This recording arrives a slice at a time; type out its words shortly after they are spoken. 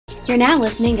You're now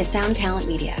listening to Sound Talent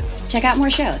Media. Check out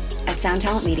more shows at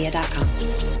soundtalentmedia.com.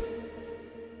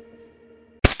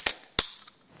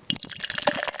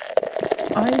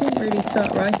 I didn't really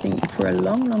start writing for a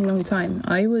long time.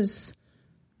 I was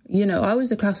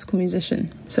a classical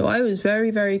musician, so I was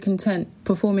very, very content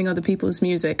performing other people's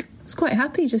music. I was quite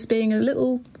happy just being a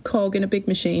little cog in a big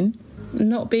machine,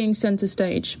 not being centre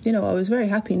stage. I was very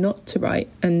happy not to write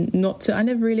and I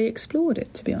never really explored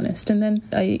it, to be honest. And then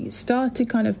I started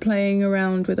kind of playing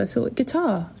around with, I thought,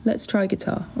 guitar, let's try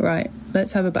guitar, right,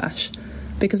 let's have a bash.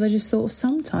 Because I just thought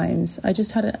sometimes I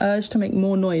just had an urge to make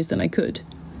more noise than I could,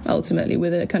 ultimately,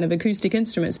 with a kind of acoustic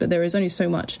instruments, but there is only so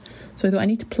much. So I thought I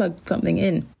need to plug something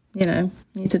in, I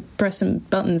need to press some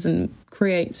buttons and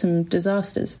create some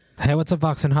disasters. Hey, what's up,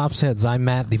 Vox and Hops heads? I'm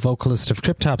Matt, the vocalist of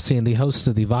Cryptopsy and the host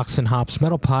of the Vox and Hops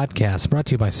Metal Podcast, brought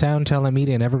to you by Sound Talent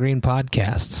Media and Evergreen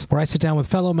Podcasts, where I sit down with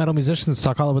fellow metal musicians to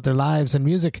talk all about their lives and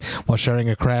music while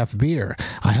sharing a craft beer.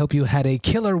 I hope you had a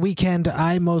killer weekend.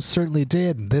 I most certainly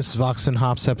did. This Vox and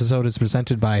Hops episode is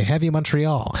presented by Heavy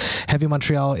Montreal. Heavy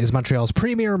Montreal is Montreal's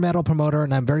premier metal promoter,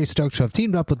 and I'm very stoked to have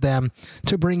teamed up with them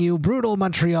to bring you Brutal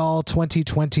Montreal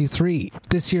 2023.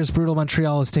 This year's Brutal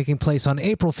Montreal is taking place on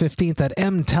April 15th at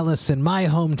M. Telus in my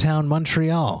hometown,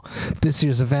 Montreal. This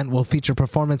year's event will feature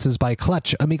performances by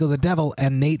Clutch, Amigo the Devil,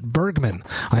 and Nate Bergman.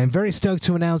 I am very stoked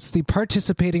to announce the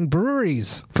participating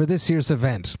breweries for this year's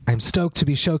event. I'm stoked to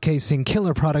be showcasing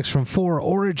killer products from Four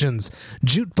Origins,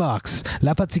 Jukebox,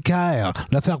 La Paticaire,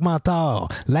 Le Fermentor,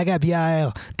 La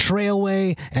Gabière,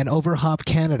 Trailway, and Overhop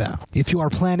Canada. If you are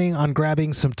planning on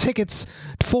grabbing some tickets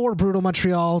for Brutal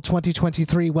Montreal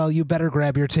 2023, well, you better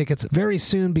grab your tickets very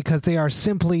soon because they are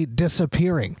simply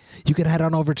disappearing. You can head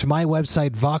on over to my website,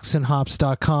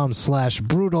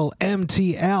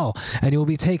 voxandhops.com/brutalmtl, and you will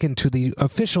be taken to the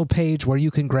official page where you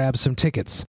can grab some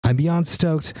tickets. I'm beyond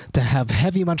stoked to have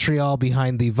Heavy Montreal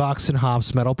behind the Vox and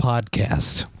Hops Metal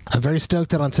Podcast. I'm very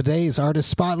stoked that on today's Artist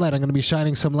Spotlight, I'm going to be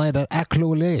shining some light at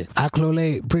Aklolé.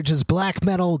 Aklolé bridges black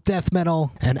metal, death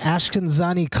metal, and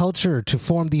Ashkenazani culture to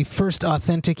form the first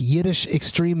authentic Yiddish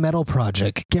extreme metal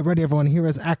project. Get ready, everyone. Here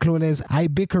is Aklolé's I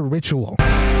Bicker Ritual.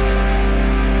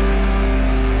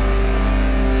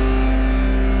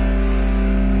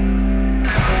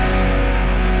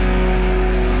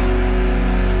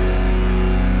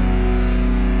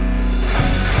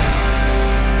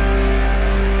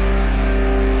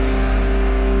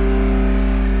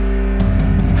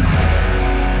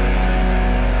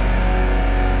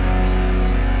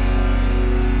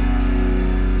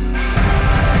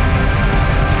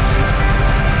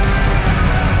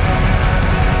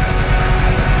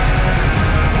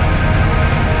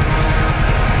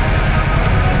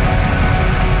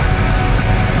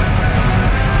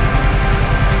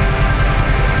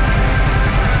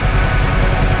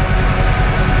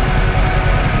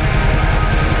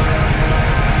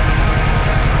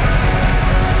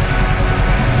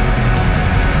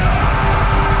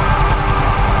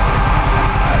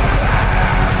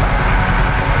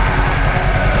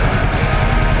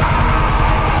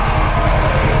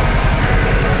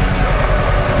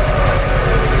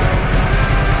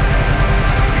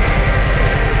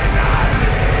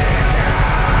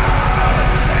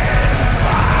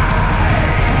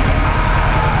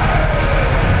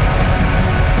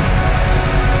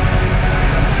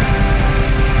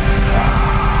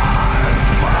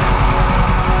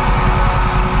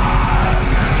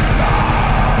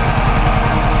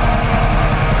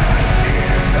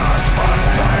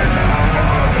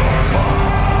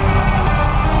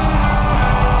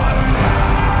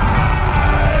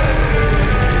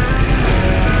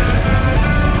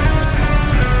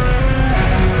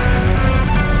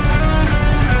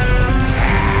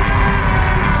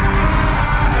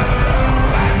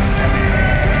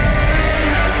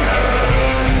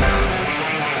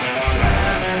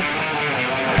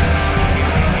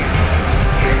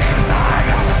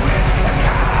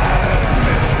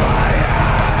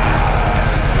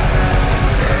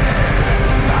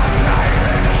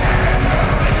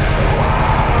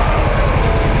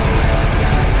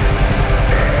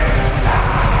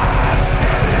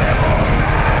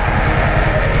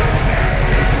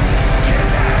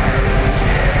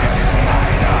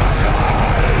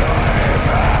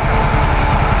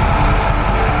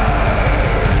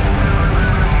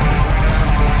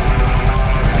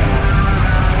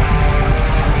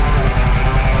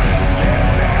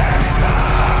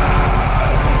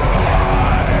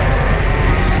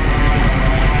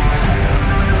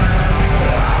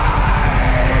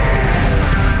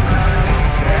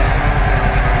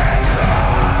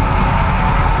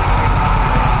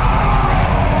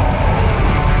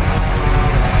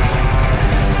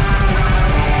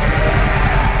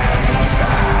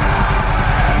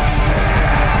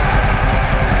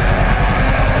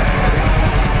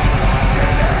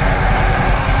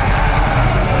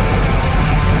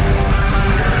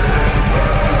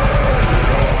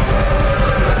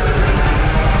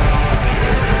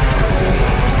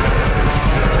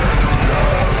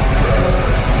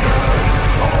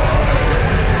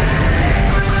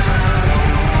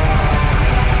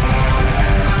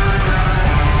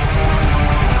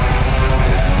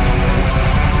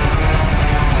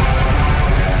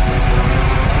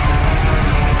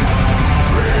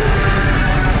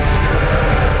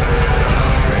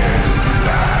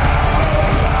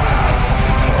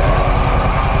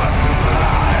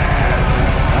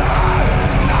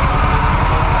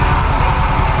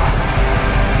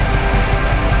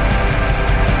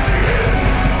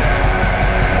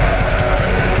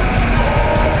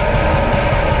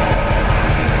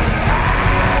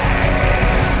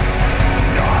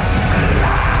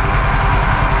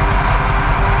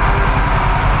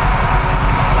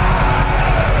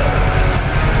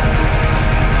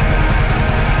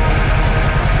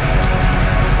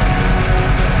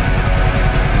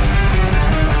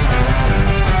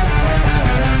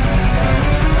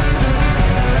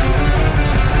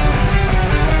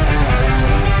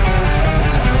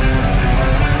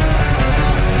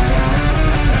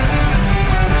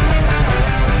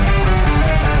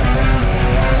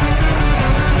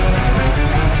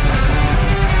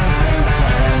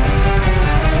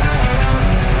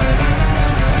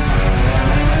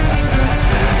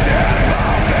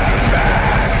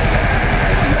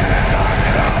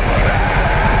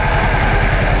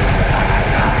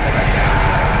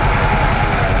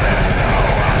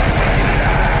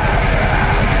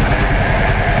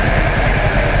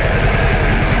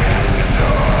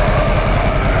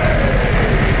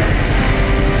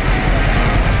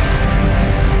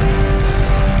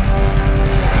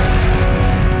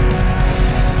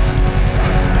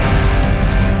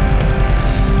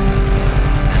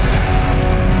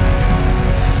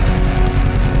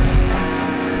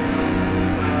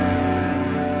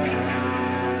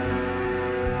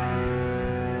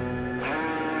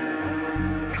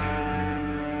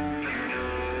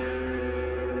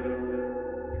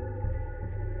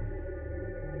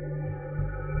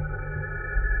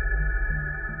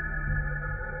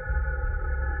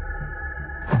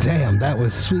 That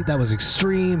was sweet. That was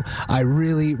extreme. I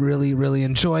really, really, really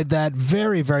enjoyed that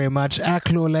very, very much.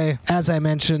 Aklole, as I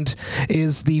mentioned,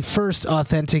 is the first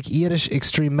authentic Yiddish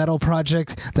extreme metal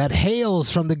project that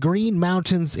hails from the Green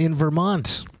Mountains in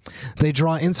Vermont. They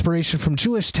draw inspiration from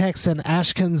Jewish texts and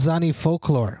Ashkenazi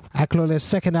folklore. Aklole's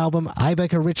second album,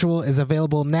 Ibeca Ritual, is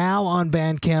available now on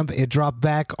Bandcamp. It dropped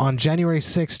back on January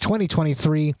 6,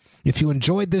 2023. If you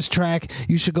enjoyed this track,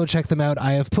 you should go check them out.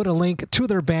 I have put a link to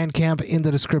their Bandcamp in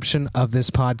the description of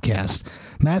this podcast.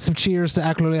 Massive cheers to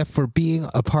Aklole for being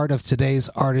a part of today's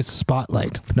Artist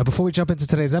Spotlight. Now, before we jump into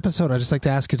today's episode, I'd just like to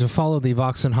ask you to follow the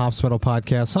Vox and Hops Metal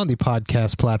Podcast on the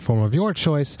podcast platform of your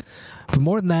choice. But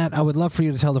more than that, I would love for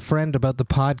you to tell a friend about the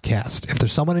podcast. If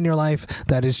there's someone in your life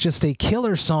that is just a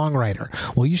killer songwriter,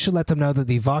 well, you should let them know that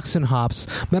the Vox and Hops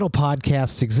Metal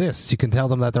Podcast exists. You can tell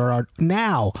them that there are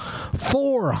now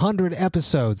 400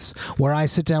 episodes where I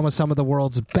sit down with some of the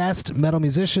world's best metal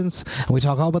musicians, and we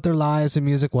talk all about their lives and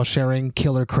music while sharing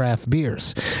killer craft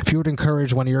beers. If you would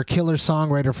encourage one of your killer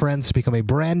songwriter friends to become a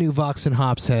brand new Vox and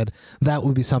Hops head, that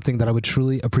would be something that I would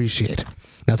truly appreciate.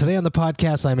 Now, today on the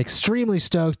podcast, I'm extremely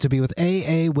stoked to be with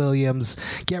A.A. Williams.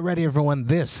 Get ready, everyone.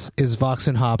 This is Vox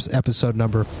and Hops episode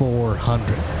number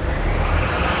 400.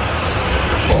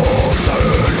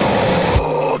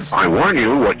 I warn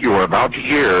you, what you are about to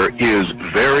hear is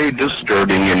very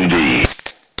disturbing indeed.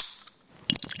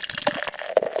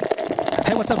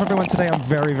 Hey, what's up, everyone? Today I'm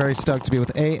very, very stoked to be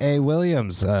with A.A.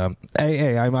 Williams.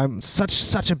 A.A., I'm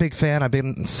such a big fan. I've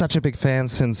been such a big fan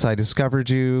since I discovered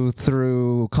you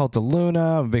through Cult of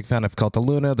Luna. I'm a big fan of Cult of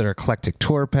Luna, their eclectic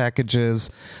tour packages.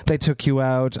 They took you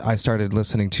out. I started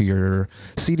listening to your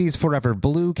CDs. Forever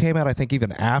Blue came out, I think,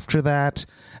 even after that.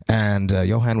 And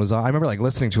Johan was on. I remember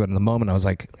listening to it in the moment. I was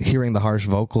hearing the harsh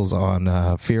vocals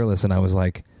on Fearless, and I was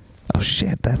like, oh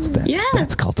shit, that's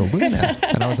Cult of Luna.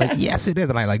 And I was like, yes, it is.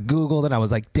 And I Googled and I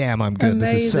was like, damn, I'm good.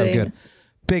 Amazing. This is so good.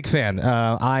 Big fan.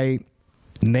 I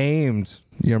named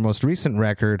your most recent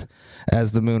record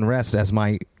as The Moon Rest as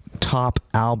my top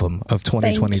album of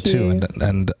 2022.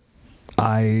 And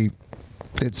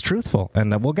it's truthful,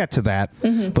 and we'll get to that.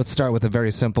 Mm-hmm. But start with a very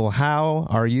simple: how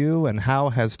are you, and how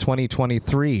has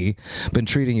 2023 been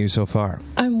treating you so far?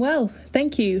 I'm well.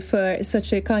 Thank you for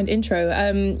such a kind intro.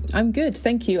 I'm good,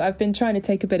 thank you. I've been trying to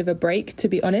take a bit of a break, to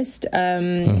be honest.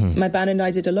 My band and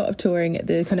I did a lot of touring at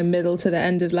the kind of middle to the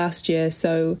end of last year,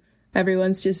 so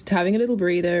everyone's just having a little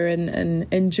breather and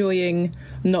enjoying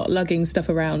not lugging stuff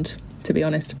around, to be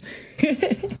honest.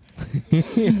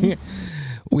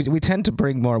 We tend to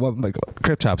bring more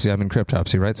Cryptopsy. I'm in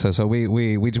Cryptopsy, right? So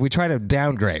we try to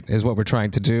downgrade is what we're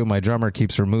trying to do. My drummer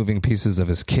keeps removing pieces of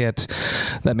his kit.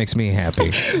 That makes me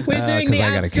happy. We're doing the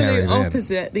absolute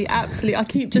opposite. The absolute. I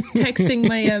keep just texting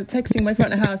my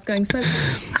front of house, going, so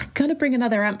I'm gonna bring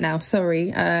another amp now.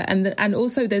 Sorry, and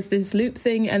also there's this loop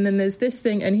thing, and then there's this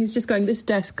thing, and he's just going, this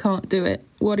desk can't do it.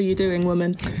 What are you doing,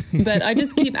 woman? But I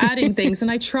just keep adding things, and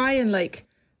I try and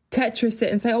Tetris it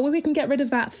and say, oh, well, we can get rid of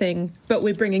that thing, but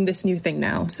we're bringing this new thing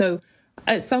now. So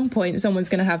at some point, someone's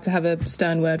going to have a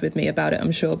stern word with me about it,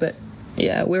 I'm sure. But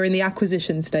yeah, we're in the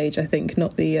acquisition stage, I think,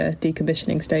 not the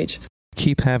decommissioning stage.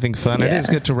 Keep having fun. Yeah. It is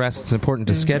good to rest. It's important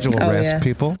to schedule rest,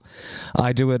 people.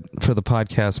 I do it for the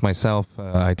podcast myself.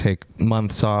 I take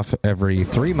months off every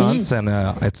 3 months, and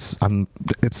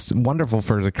it's wonderful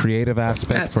for the creative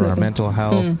aspect, for our mental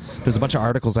health. There's a bunch of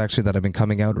articles actually that have been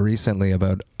coming out recently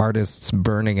about artists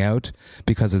burning out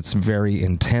because it's very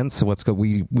intense.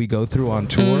 We go through on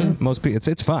tour. Most people,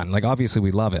 it's fun. Obviously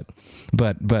we love it,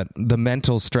 but the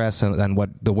mental stress and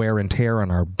what the wear and tear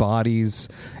on our bodies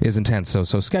is intense. So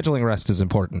scheduling rest is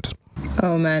important.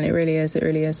 Oh man, it really is. It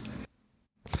really is.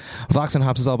 Vox and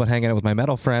Hops is all about hanging out with my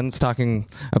metal friends, talking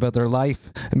about their life,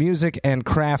 music, and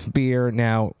craft beer.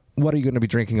 Now, what are you going to be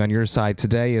drinking on your side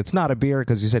today? It's not a beer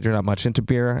because you said you're not much into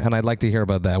beer, and I'd like to hear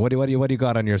about that. What do you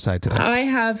got on your side today? I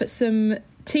have some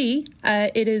tea.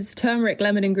 It is turmeric,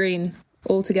 lemon, and green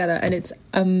all together, and it's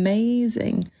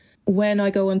amazing. When I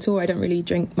go on tour, I don't really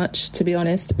drink much, to be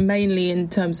honest, mainly in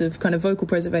terms of kind of vocal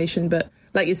preservation. But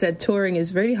like you said, touring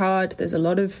is really hard. There's a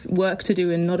lot of work to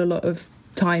do and not a lot of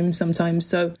time sometimes.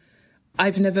 So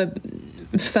I've never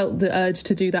felt the urge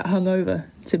to do that hungover,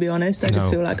 to be honest. I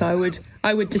just feel like I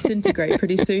would disintegrate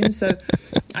pretty soon. So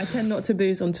I tend not to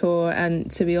booze on tour. And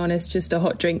to be honest, just a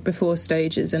hot drink before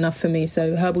stage is enough for me.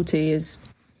 So herbal tea is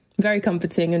very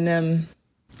comforting and,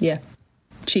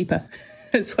 cheaper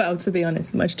as well, to be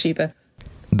honest, much cheaper.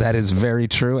 That is very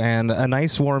true. And a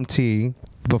nice warm tea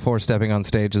before stepping on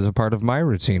stage is a part of my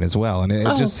routine as well. And it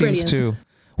just seems to...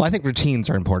 Well, I think routines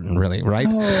are important, really, right?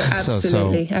 Oh,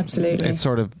 absolutely, absolutely. It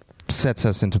sort of sets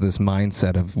us into this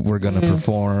mindset of we're going to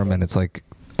perform, and it's like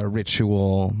a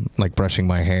ritual, like brushing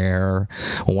my hair,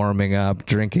 warming up,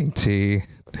 drinking tea.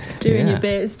 Doing your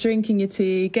bits, drinking your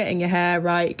tea, getting your hair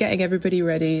right, getting everybody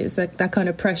ready. It's like that kind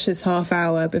of precious half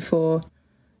hour before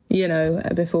we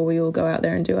all go out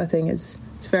there and do our thing. It's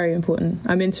very important.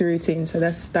 I'm into routine, so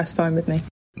that's fine with me.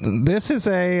 This is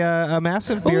a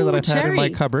massive beer that I've had in my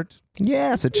cupboard.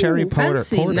 Yes, a cherry porter.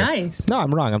 Nice. No,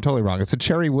 I'm wrong. I'm totally wrong. It's a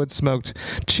cherry wood smoked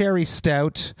cherry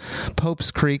stout,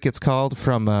 Pope's Creek. It's called,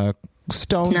 from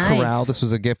Stone Corral. This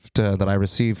was a gift that I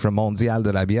received from Mondial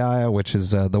de la Bière, which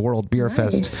is the World Beer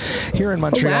Fest here in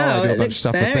Montreal. I do a bunch of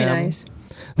stuff with them. Nice.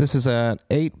 This is a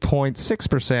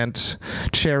 8.6%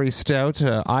 cherry stout.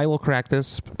 I will crack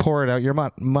this, pour it out. You're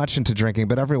not much into drinking,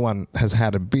 but everyone has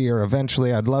had a beer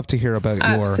eventually. I'd love to hear about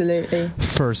your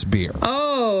first beer.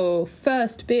 Oh,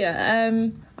 first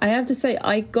beer. I have to say,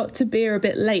 I got to beer a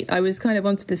bit late. I was kind of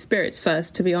onto the spirits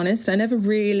first, to be honest. I never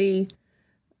really,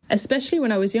 especially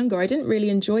when I was younger, I didn't really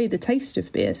enjoy the taste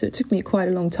of beer. So it took me quite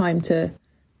a long time to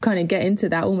kind of get into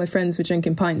that. All my friends were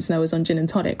drinking pints and I was on gin and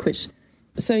tonic, which...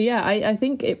 So, yeah, I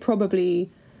think it probably,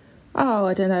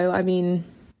 I don't know. I mean,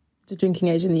 the drinking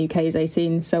age in the UK is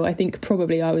 18. So I think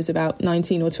probably I was about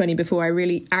 19 or 20 before I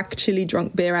really actually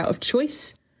drank beer out of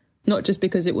choice, not just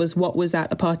because it was what was at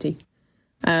a party.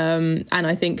 And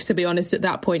I think, to be honest, at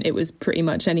that point, it was pretty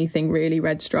much anything really,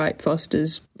 Red Stripe,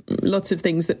 Foster's, lots of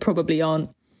things that probably aren't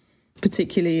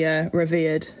particularly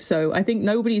revered. So I think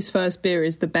nobody's first beer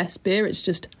is the best beer. It's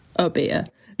just a beer.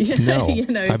 No,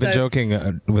 I've been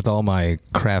joking with all my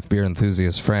craft beer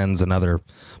enthusiast friends and other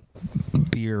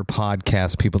beer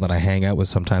podcast people that I hang out with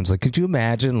sometimes. Like, could you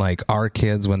imagine, like, our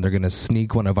kids when they're going to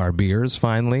sneak one of our beers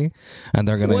finally, and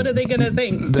they're going to... What are they going to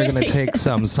think? They're going to take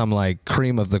some like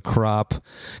cream of the crop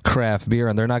craft beer,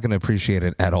 and they're not going to appreciate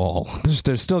it at all.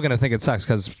 They're still going to think it sucks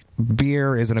because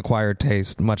beer is an acquired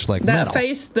taste, much like metal.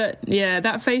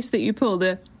 That face that you pull,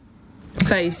 the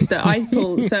face that I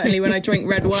pull, certainly when I drink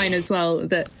red wine as well,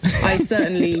 that I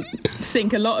certainly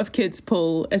think a lot of kids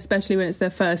pull, especially when it's their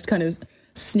first kind of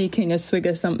sneaking a swig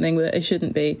of something that it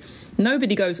shouldn't be.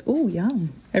 Nobody goes, "Oh,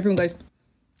 yum." Everyone goes,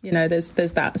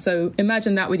 there's that. So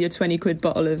imagine that with your 20 quid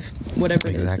bottle of whatever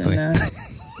it is. And,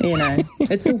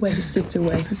 it's a waste. It's a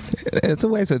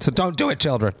waste. So don't do it,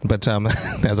 children. But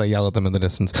as I yell at them in the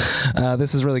distance,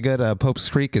 this is really good. Pope's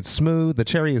Creek. It's smooth. The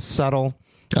cherry is subtle.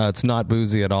 It's not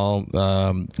boozy at all.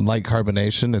 Light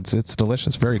carbonation. It's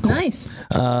delicious. Very cool. Nice.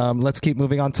 Let's keep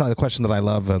moving on to the question that I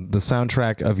love. The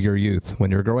soundtrack of your youth.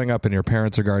 When you were growing up in your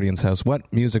parents' or guardians' house,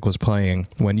 what music was playing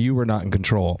when you were not in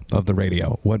control of the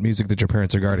radio? What music did your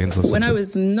parents or guardians listen to? When I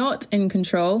was not in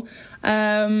control,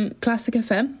 Classic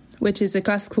FM, which is a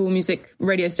classical music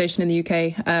radio station in the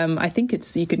UK. I think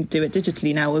you can do it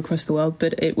digitally now all across the world,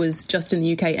 but it was just in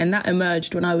the UK. And that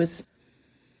emerged when I was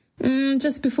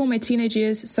just before my teenage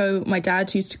years. So my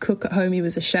dad used to cook at home. He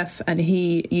was a chef, and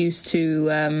he used to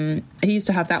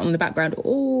have that on in the background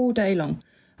all day long,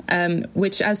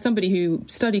 which, as somebody who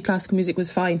studied classical music,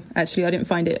 was fine. Actually, I didn't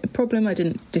find it a problem. I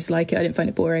didn't dislike it. I didn't find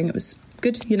it boring. It was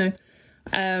good,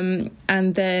 And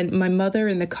then my mother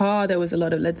in the car, there was a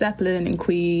lot of Led Zeppelin and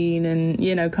Queen and,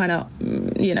 kind of,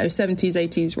 70s,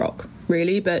 80s rock,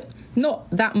 really, but not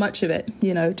that much of it,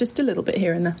 just a little bit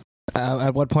here and there.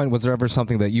 At what point was there ever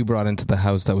something that you brought into the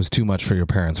house that was too much for your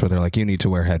parents, where they're like, you need to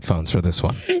wear headphones for this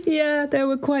one? Yeah, there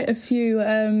were quite a few.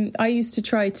 I used to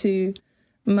try to...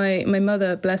 My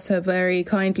mother, bless her, very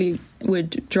kindly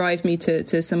would drive me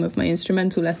to some of my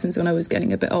instrumental lessons when I was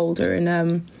getting a bit older.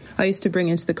 And I used to bring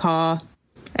into the car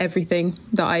everything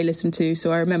that I listened to.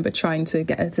 So I remember trying to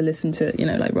get her to listen to,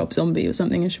 like Rob Zombie or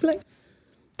something. And she'd be like,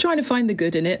 trying to find the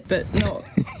good in it, but not,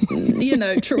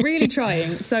 really trying.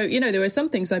 So, there were some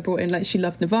things I brought in, like she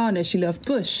loved Nirvana, she loved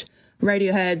Bush,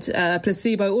 Radiohead,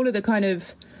 Placebo, all of the kind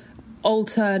of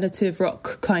alternative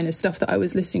rock kind of stuff that I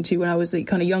was listening to when I was a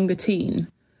kind of younger teen.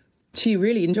 She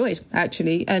really enjoyed,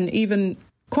 actually, and even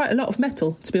quite a lot of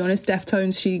metal, to be honest.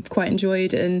 Deftones she quite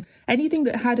enjoyed, and anything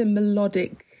that had a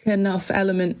melodic enough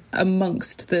element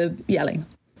amongst the yelling,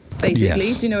 basically.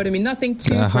 Yes. Do you know what I mean? Nothing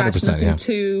too crash, nothing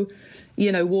too...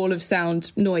 wall of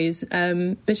sound noise.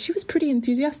 But she was pretty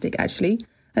enthusiastic, actually.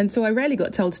 And so I rarely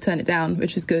got told to turn it down,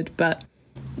 which was good. But,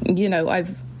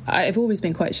 I've always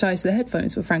been quite shy, so the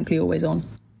headphones were frankly always on.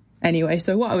 Anyway,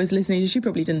 so what I was listening to, she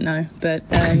probably didn't know. But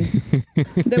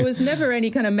there was never any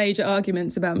kind of major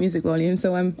arguments about music volume.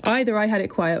 So either I had it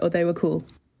quiet or they were cool.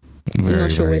 Very, I'm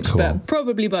not sure which, cool. but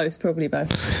probably both.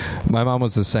 My mom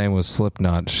was the same with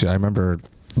Slipknot. I remember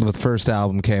the first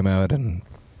album came out and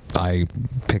I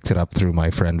picked it up through my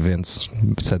friend Vince.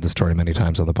 Said the story many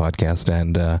times on the podcast,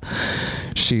 and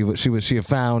she have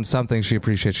found something she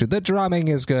appreciates. The drumming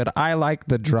is good. I like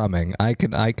the drumming. I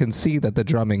can see that the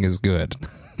drumming is good.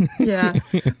 Yeah,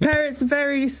 parents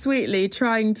very sweetly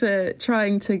trying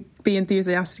to be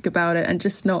enthusiastic about it and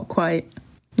just not quite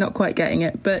getting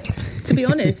it. But to be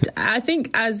honest, I think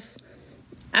as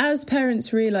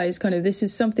parents realize kind of this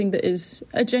is something that is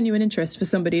a genuine interest for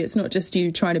somebody, it's not just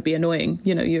you trying to be annoying.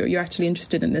 You know, you're actually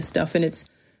interested in this stuff, and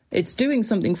it's doing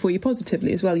something for you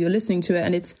positively as well. You're listening to it,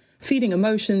 and it's feeding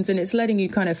emotions, and it's letting you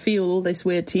kind of feel all this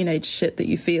weird teenage shit that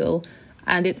you feel,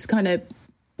 and it's kind of,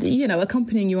 you know,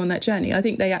 accompanying you on that journey. I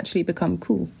think they actually become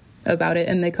cool about it,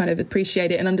 and they kind of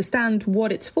appreciate it and understand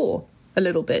what it's for a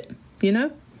little bit, you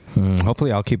know?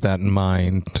 Hopefully I'll keep that in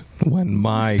mind when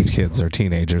my kids are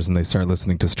teenagers and they start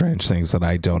listening to strange things that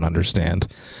I don't understand.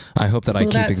 I hope that I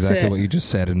keep exactly what you just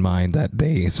said in mind, that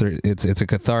it's a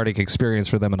cathartic experience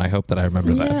for them, and I hope that I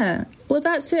remember that. Yeah, well,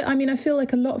 that's it. I mean, I feel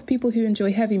like a lot of people who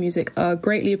enjoy heavy music are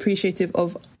greatly appreciative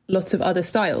of lots of other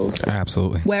styles.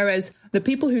 Absolutely. Whereas the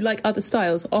people who like other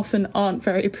styles often aren't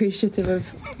very appreciative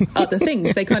of other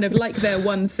things. They kind of like their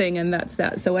one thing, and that's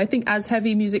that. So I think as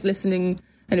heavy music listening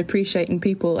and appreciating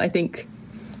people, I think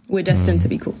we're destined to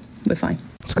be cool. We're fine.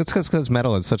 It's because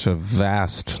metal is such a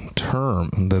vast term.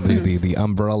 The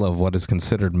umbrella of what is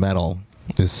considered metal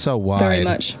is so wide. Very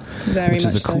much. Which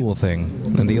is a cool thing.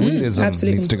 And the elitism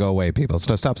needs to go away, people.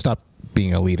 Stop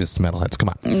being elitist metalheads. Come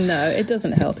on. No, it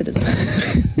doesn't help. It doesn't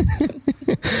help.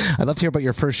 I'd love to hear about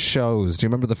your first shows. Do you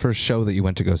remember the first show that you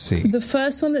went to go see? The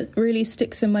first one that really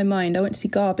sticks in my mind, I went to see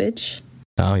Garbage.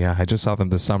 Oh, yeah. I just saw them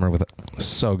this summer with it.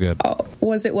 So good. Oh,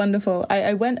 was it wonderful?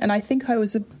 I went, and I think it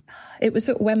was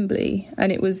at Wembley,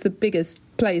 and it was the biggest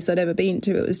place I'd ever been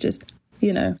to. It was just,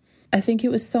 you know, I think it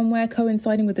was somewhere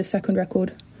coinciding with the second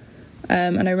record.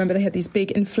 And I remember they had these big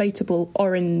inflatable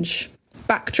orange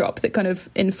backdrop that kind of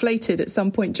inflated at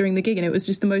some point during the gig, and it was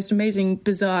just the most amazing,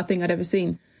 bizarre thing I'd ever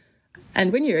seen.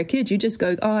 And when you're a kid, you just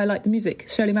go, oh, I like the music.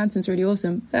 Shirley Manson's really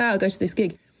awesome. I'll go to this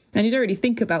gig. And you don't really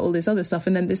think about all this other stuff,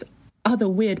 and then this other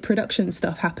weird production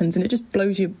stuff happens, and it just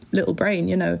blows your little brain,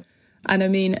 you know. And I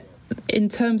mean, in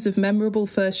terms of memorable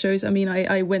first shows, I mean,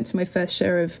 I went to my first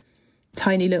share of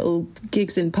tiny little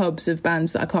gigs in pubs of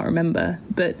bands that I can't remember,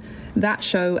 but that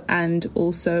show, and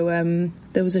also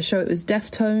there was a show, it was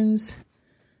Deftones,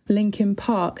 Linkin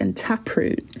Park and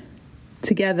Taproot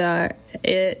together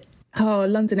at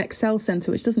London Excel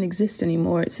Centre, which doesn't exist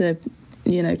anymore. It's a,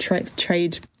 you know,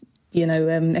 trade, you know,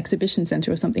 exhibition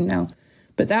centre or something now.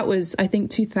 But that was, I think,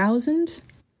 2000.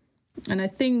 And I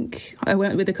think I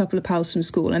went with a couple of pals from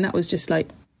school, and that was just like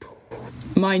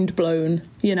mind blown.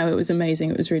 You know, it was amazing.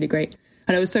 It was really great.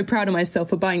 And I was so proud of myself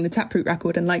for buying the Taproot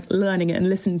record and like learning it and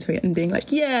listening to it and being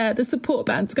like, yeah, the support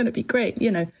band's going to be great,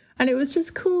 you know. And it was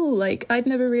just cool. Like, I'd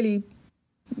never really,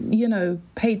 you know,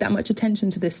 paid that much attention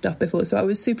to this stuff before. So I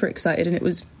was super excited, and it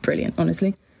was brilliant,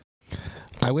 honestly.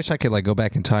 I wish I could like go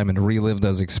back in time and relive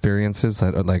those experiences,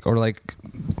 or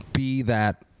be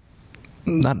that.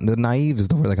 Not naive is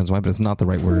the word that comes to mind, but it's not the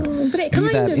right word. But it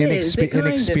kind of is.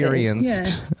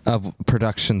 Inexperienced of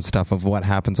production stuff of what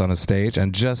happens on a stage,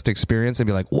 and just experience and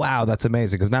be like, wow, that's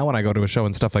amazing. Because now when I go to a show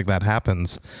and stuff like that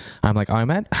happens, I'm like,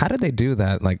 how did they do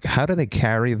that? Like, how do they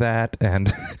carry that?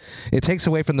 And it takes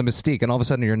away from the mystique, and all of a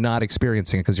sudden you're not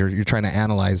experiencing it because you're trying to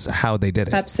analyze how they did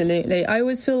it. Absolutely. I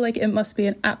always feel like it must be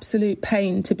an absolute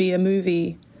pain to be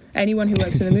anyone who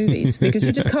works in the movies, because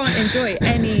you just can't enjoy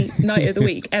any night of the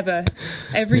week ever.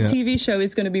 Every TV show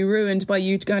is going to be ruined by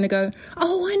you going to go,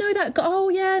 oh, I know that guy. Oh,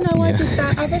 yeah, no, I did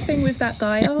that other thing with that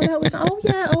guy. Oh, that was, oh,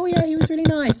 yeah, he was really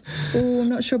nice. Oh, I'm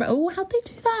not sure about, how'd they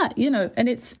do that? You know, and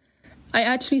I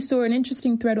actually saw an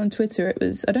interesting thread on Twitter. It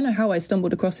was, I don't know how I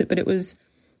stumbled across it, but it was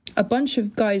a bunch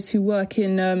of guys who work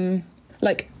in,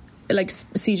 like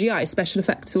CGI, special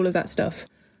effects, all of that stuff,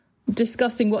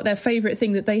 discussing what their favourite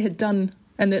thing that they had done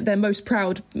and that their most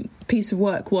proud piece of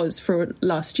work was for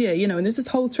last year, you know. And there's this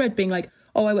whole thread being like,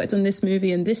 oh, I worked on this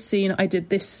movie and this scene, I did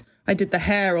this, I did the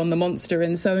hair on the monster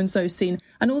in so-and-so scene.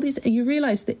 And all these, you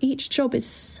realise that each job is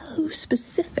so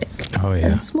specific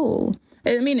and small.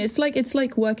 I mean, it's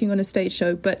like working on a stage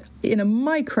show, but in a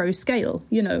micro scale,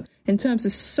 you know, in terms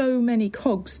of so many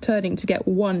cogs turning to get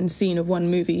one scene of one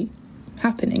movie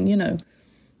happening, you know.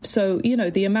 So, you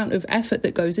know, the amount of effort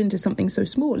that goes into something so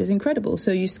small is incredible.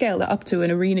 So you scale that up to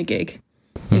an arena gig,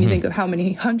 and you think of how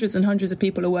many hundreds and hundreds of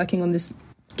people are working on this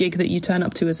gig that you turn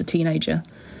up to as a teenager,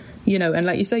 you know, and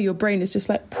like you say, your brain is just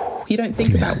like, you don't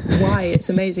think about why it's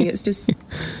amazing. It's just,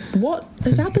 what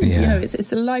has happened? You know,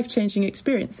 it's a life-changing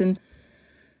experience. And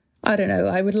I don't know.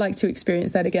 I would like to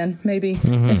experience that again. Maybe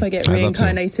if I get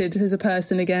reincarnated as a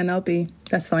person again,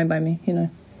 that's fine by me, you know.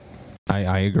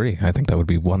 I agree. I think that would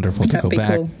be wonderful to go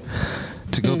back. Cool.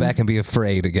 To go back and be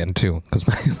afraid again too, because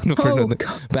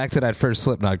back to that first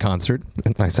Slipknot concert,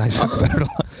 I talk about it a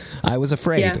lot. I was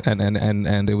afraid,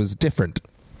 and it was different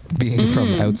being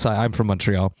from outside. I'm from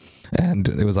Montreal, and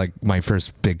it was like my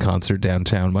first big concert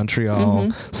downtown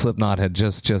Montreal. Slipknot had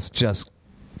just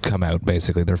come out,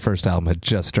 basically. Their first album had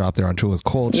just dropped. They're on tour with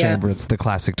Cold Chamber. It's the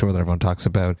classic tour that everyone talks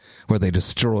about, where they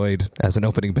destroyed, as an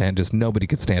opening band, just nobody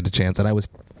could stand a chance, and I was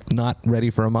not ready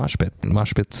for a mosh pit.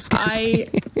 Mosh pit's scary.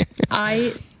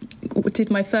 I did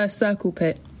my first circle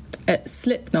pit at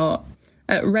Slipknot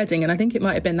at Reading, and I think it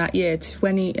might have been that year,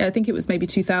 I think it was maybe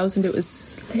 2000. It was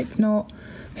Slipknot.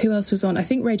 Who else was on? I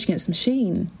think Rage Against the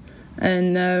Machine,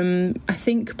 and I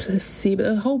think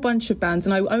Placebo, a whole bunch of bands.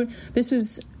 And this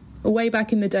was way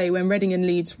back in the day when Reading and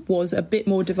Leeds was a bit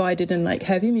more divided, and like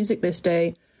heavy music this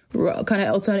day, kind of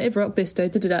alternative rock this day,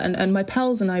 and my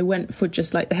pals and I went for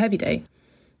just like the heavy day.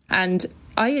 And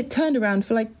I had turned around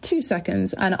for like 2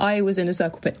 seconds and I was in a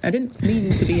circle pit. I didn't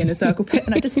mean to be in a circle pit,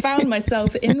 and I just found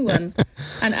myself in one.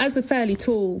 And as a fairly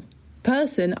tall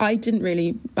person, I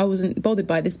wasn't bothered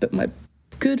by this, but my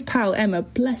good pal Emma,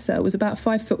 bless her, was about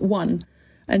 5'1"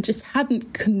 and just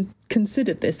hadn't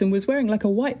considered this, and was wearing like a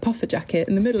white puffer jacket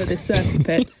in the middle of this circle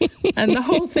pit. And the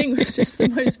whole thing was just the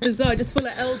most bizarre, just full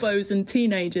of elbows and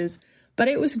teenagers. But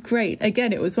it was great.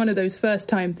 Again, it was one of those first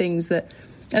time things that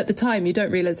at the time you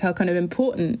don't realise how kind of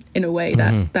important in a way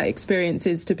that experience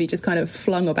is, to be just kind of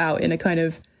flung about in a kind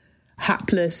of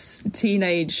hapless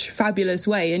teenage fabulous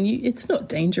way. And it's not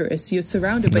dangerous. You're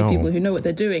surrounded by people who know what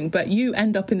they're doing, but you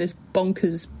end up in this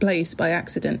bonkers place by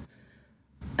accident.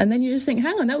 And then you just think,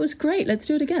 hang on, that was great, let's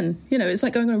do it again. You know, it's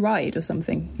like going on a ride or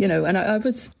something, you know. And I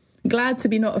was glad to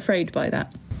be not afraid by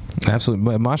that.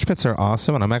 Absolutely. Mosh pits are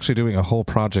awesome, and I'm actually doing a whole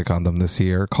project on them this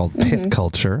year called Pit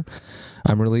Culture.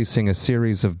 I'm releasing a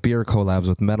series of beer collabs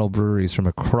with metal breweries from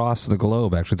across the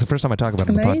globe, actually. It's the first time I talk about it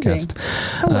on the podcast.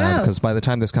 Oh, wow. Because by the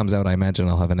time this comes out, I imagine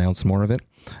I'll have announced more of it.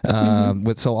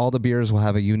 So all the beers will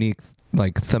have a unique,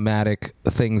 like, thematic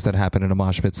things that happen in a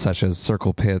mosh pit, such as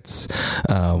circle pits,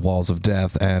 walls of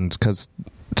death, and because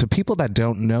to people that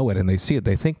don't know it and they see it,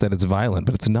 they think that it's violent,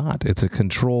 but it's not. It's a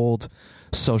controlled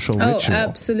social ritual. Oh,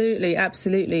 absolutely,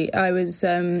 absolutely. I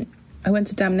went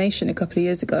to Damnation a couple of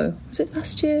years ago. Was it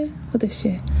last year or this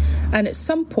year? And at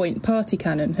some point, Party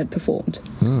Cannon had performed.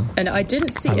 And I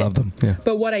didn't see it. I love them, yeah.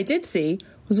 But what I did see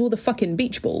was all the fucking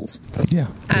beach balls. Yeah.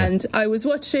 And I was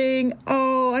watching,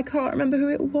 I can't remember who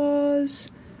it was.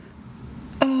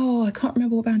 I can't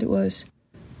remember what band it was.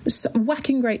 Some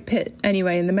whacking great pit,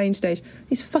 anyway, in the main stage.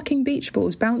 These fucking beach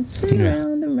balls bouncing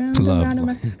around and round and round and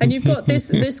round. And you've got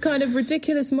this kind of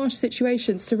ridiculous mosh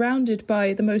situation surrounded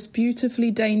by the most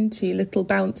beautifully dainty little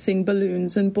bouncing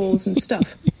balloons and balls and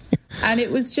stuff. And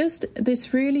it was just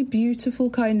this really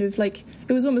beautiful kind of, like,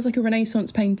 it was almost like a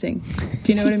Renaissance painting.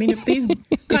 Do you know what I mean? Of these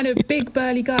kind of big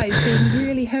burly guys being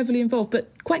really heavily involved, but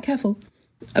quite careful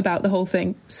about the whole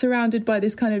thing, surrounded by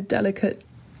this kind of delicate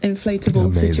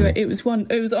inflatable situation. It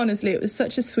was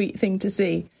such a sweet thing to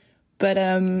see. But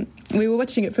we were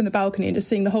watching it from the balcony, and just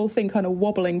seeing the whole thing kind of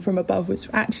wobbling from above was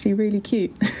actually really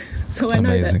cute. So I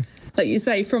know that, like you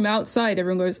say, from outside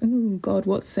everyone goes, oh God,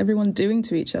 what's everyone doing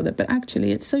to each other? But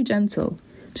actually it's so gentle.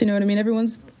 Do you know what I mean?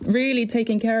 Everyone's really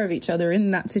taking care of each other in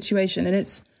that situation, and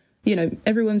it's, you know,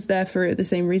 everyone's there for the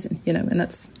same reason, you know, and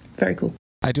that's very cool.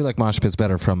 I do like mosh pits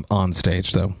better from on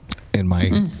stage, though, in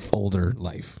my older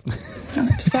life.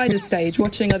 Side of stage,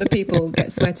 watching other people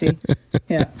get sweaty.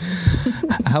 Yeah.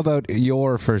 How about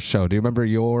your first show? Do you remember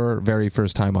your very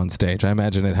first time on stage? I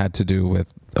imagine it had to do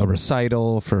with a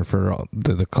recital for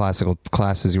the classical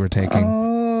classes you were taking.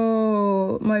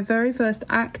 Oh, my very first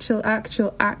actual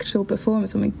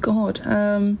performance. Oh my God.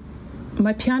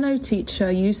 My piano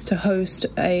teacher used to host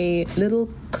a little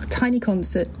tiny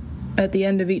concert at the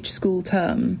end of each school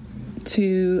term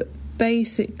to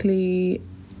basically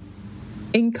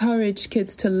encourage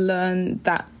kids to learn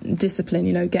that discipline,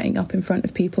 you know, getting up in front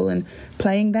of people and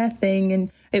playing their thing. And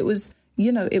it was,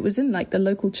 you know, it was in like the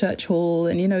local church hall,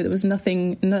 and, you know, there was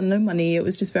nothing, no money. It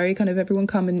was just very kind of everyone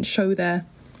come and show their,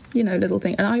 you know, little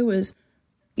thing. And I was,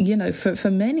 you know,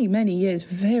 for many, many years,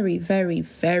 very, very,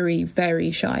 very,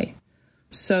 very shy.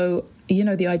 So, you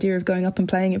know, the idea of going up and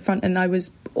playing in front, and I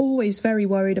was always very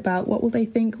worried about what will they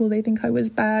think? Will they think I was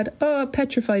bad?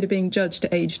 Petrified of being judged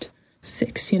at aged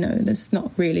 6, you know. That's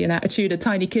not really an attitude a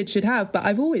tiny kid should have, but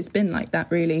I've always been like that,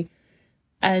 really.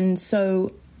 And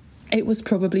so it was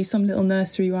probably some little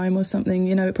nursery rhyme or something,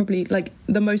 you know, probably like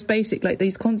the most basic, like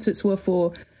these concerts were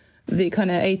for the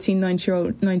kind of 18,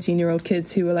 19-year-old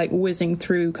kids who were like whizzing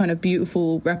through kind of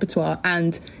beautiful repertoire,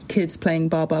 and kids playing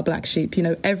Bar Bar Black Sheep. You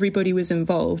know, everybody was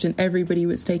involved and everybody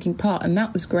was taking part, and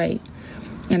that was great.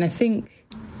 And I think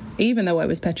even though I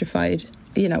was petrified,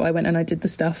 you know, I went and I did the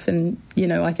stuff, and, you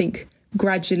know, I think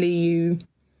gradually you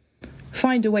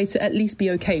find a way to at least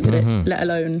be okay with it, let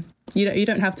alone, you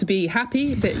don't have to be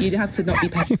happy, but you have to not be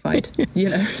petrified, you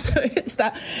know. So it's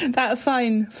that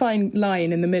fine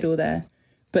line in the middle there.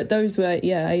 But those were,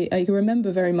 I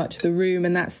remember very much the room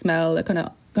and that smell, the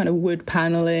kind of wood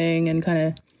paneling and kind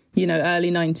of, you know,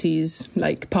 early 90s,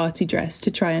 like party dress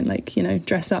to try and like, you know,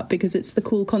 dress up because it's the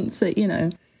cool concert, you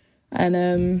know.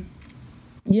 And,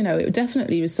 you know, it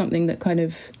definitely was something that kind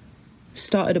of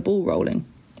started a ball rolling,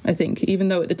 I think, even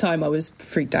though at the time I was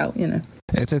freaked out, you know.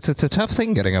 It's a tough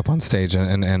thing getting up on stage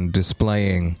and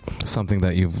displaying something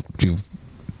that you've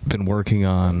been working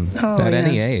on at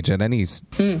any age, at any,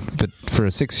 but for a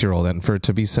 6-year-old, and for it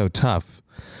to be so tough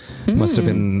must have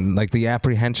been like the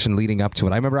apprehension leading up to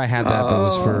it. I remember I had that, but it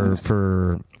was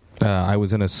for I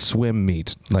was in a swim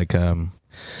meet, like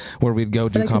where we'd go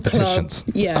do like competitions.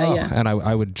 And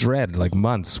I would dread like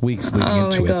months, weeks leading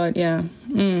into it. Oh my God, yeah.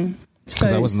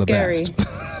 Because I wasn't scary. The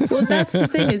best. Well, that's the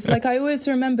thing is, like, I always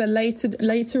remember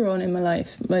later on in my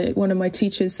life, like one of my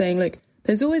teachers saying, like,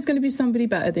 there's always going to be somebody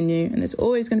better than you, and there's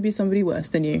always going to be somebody worse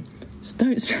than you. So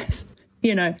don't stress.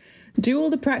 You know, do all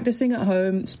the practicing at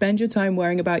home, spend your time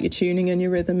worrying about your tuning and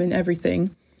your rhythm and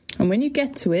everything. And when you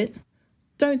get to it,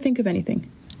 don't think of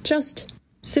anything. Just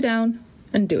sit down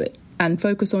and do it, and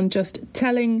focus on just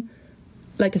telling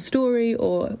like a story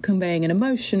or conveying an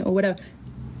emotion or whatever.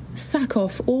 Sack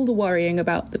off all the worrying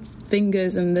about the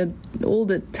fingers and all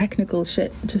the technical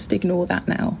shit. Just ignore that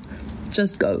now.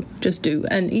 Just go. Just do.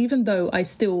 And even though I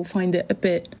still find it a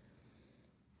bit,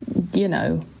 you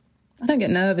know, I don't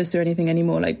get nervous or anything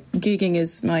anymore. Like, gigging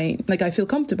is I feel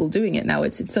comfortable doing it now.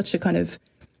 It's such a kind of,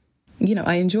 you know,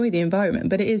 I enjoy the environment,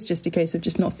 but it is just a case of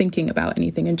just not thinking about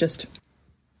anything and just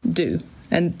do.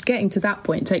 And getting to that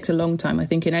point takes a long time, I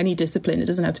think, in any discipline. It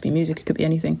doesn't have to be music. It could be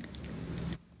anything.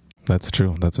 That's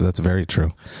true. That's very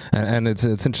true. And it's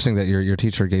interesting that your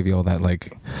teacher gave you all that,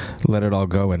 like, let it all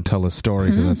go and tell a story,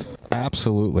 because that's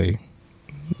absolutely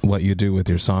what you do with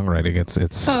your songwriting.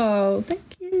 It's oh, thank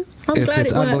you. I'm glad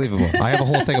it's unbelievable. I have a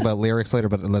whole thing about lyrics later,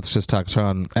 but let's just touch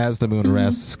on As the Moon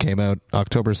Rests. Came out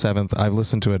October 7th. I've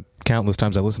listened to it countless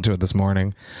times. I listened to it this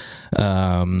morning.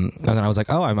 And then I was like,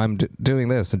 oh, I'm doing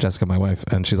this. And Jessica, my wife,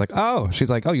 and she's like, oh,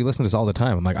 you listen to this all the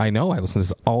time. I'm like, I know, I listen to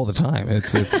this all the time.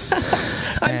 It's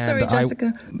I'm sorry,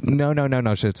 Jessica. No.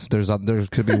 There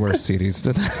could be worse CDs.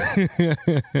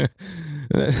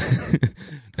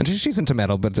 And she's into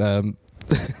metal, but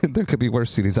there could be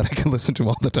worse CDs that I can listen to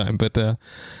all the time. But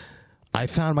I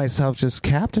found myself just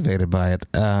captivated by it.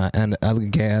 And I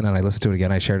listened to it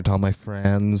again. I shared it to all my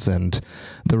friends and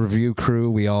the review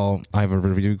crew. I have a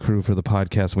review crew for the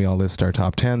podcast. We all list our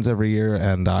top 10s every year.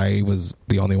 And I was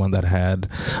the only one that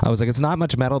I was like, it's not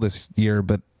much metal this year,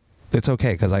 but it's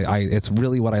okay, because it's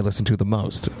really what I listen to the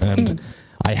most. And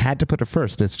I had to put it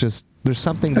first. It's just, there's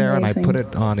something there. Amazing. And I put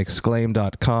it on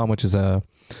exclaim.com, which is a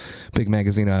big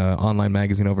magazine, online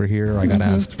magazine over here. I got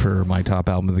asked for my top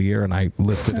album of the year, and I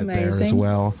listed it there as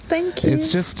well. Thank you. It's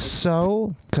just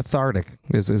so cathartic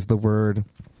is the word.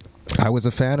 I was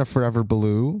a fan of Forever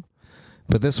Blue,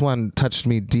 but this one touched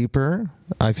me deeper.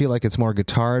 I feel like it's more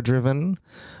guitar driven.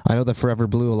 I know that Forever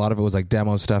Blue, a lot of it was like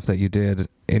demo stuff that you did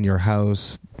in your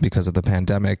house because of the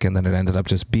pandemic, and then it ended up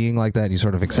just being like that. You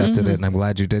sort of accepted it, and I'm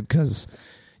glad you did, because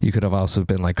you could have also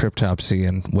been like Cryptopsy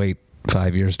and wait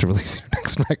 5 years to release your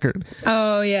next record.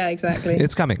 Oh yeah, exactly.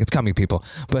 It's coming, people.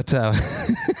 But talk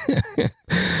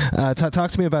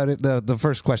to me about it. The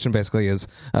first question basically is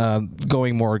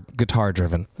going more guitar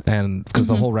driven, and because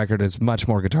the whole record is much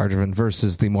more guitar driven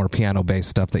versus the more piano based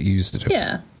stuff that you used to do.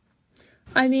 Yeah,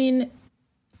 I mean,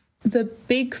 the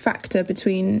big factor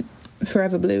between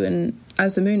Forever Blue and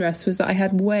As the Moon Rests was that I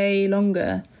had way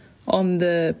longer on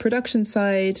the production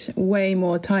side, way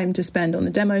more time to spend on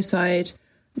the demo side,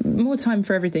 more time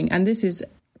for everything. And this is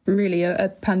really a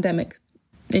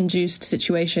pandemic-induced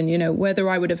situation, you know. Whether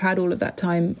I would have had all of that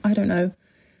time, I don't know.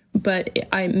 But it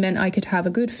meant I could have a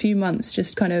good few months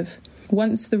just kind of,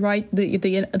 once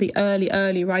the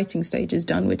early writing stage is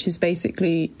done, which is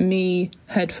basically me,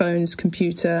 headphones,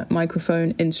 computer,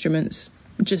 microphone, instruments,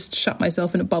 just shut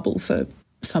myself in a bubble for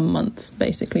some months,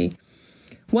 basically.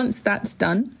 Once that's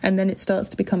done, and then it starts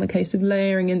to become a case of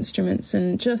layering instruments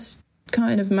and just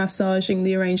kind of massaging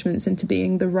the arrangements into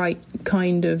being the right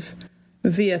kind of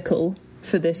vehicle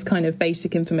for this kind of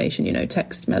basic information, you know,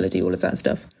 text, melody, all of that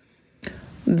stuff.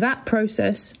 That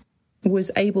process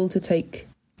was able to take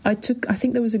I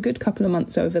think there was a good couple of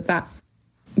months over that,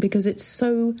 because it's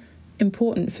so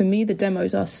important for me. The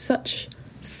demos are such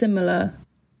similar.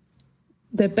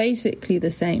 They're basically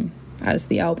the same as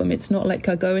the album. It's not like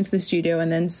I go into the studio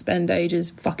and then spend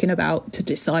ages fucking about to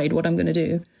decide what I'm going to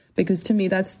do, because to me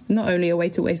that's not only a way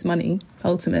to waste money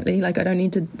ultimately, like I don't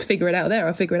need to figure it out there,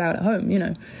 I'll figure it out at home, you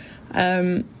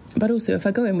know. But also if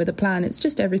I go in with a plan, it's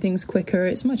just everything's quicker,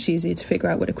 it's much easier to figure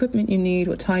out what equipment you need,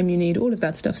 what time you need, all of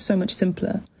that stuff, so much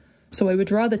simpler. So I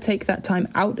would rather take that time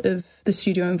out of the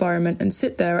studio environment and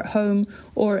sit there at home,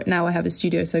 or now I have a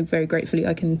studio, so very gratefully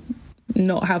I can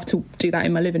not have to do that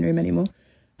in my living room anymore.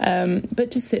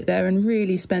 But just sit there and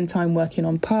really spend time working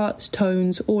on parts,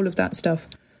 tones, all of that stuff.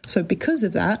 So because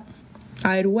of that,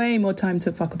 I had way more time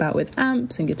to fuck about with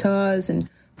amps and guitars and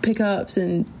pickups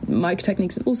and mic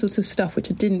techniques and all sorts of stuff,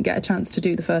 which I didn't get a chance to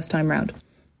do the first time round.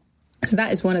 So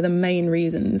that is one of the main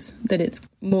reasons that it's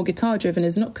more guitar driven,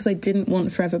 is not because I didn't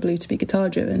want Forever Blue to be guitar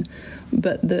driven,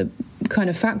 but the kind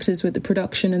of factors with the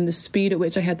production and the speed at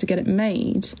which I had to get it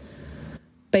made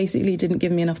basically didn't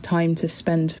give me enough time to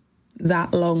spend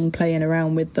that long playing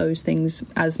around with those things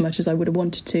as much as I would have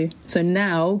wanted to. So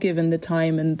now, given the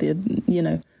time and the, you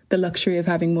know, the luxury of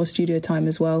having more studio time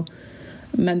as well,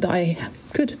 meant that I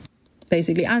could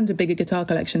basically, and a bigger guitar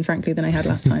collection, frankly, than I had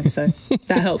last time. So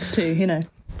that helps too, you know.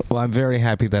 Well, I'm very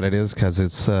happy that it is, because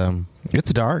it's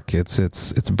dark,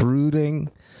 it's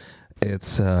brooding,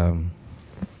 it's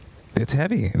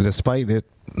heavy, despite it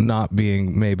not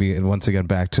being, maybe once again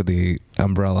back to the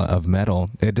umbrella of metal.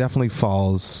 It definitely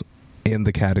falls in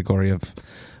the category of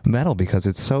metal because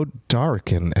it's so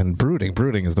dark and brooding.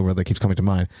 Brooding is the word that keeps coming to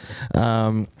mind.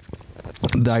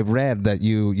 I read that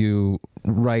you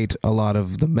write a lot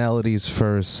of the melodies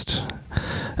first,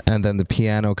 and then the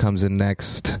piano comes in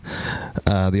next,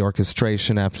 the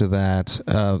orchestration after that.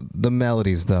 The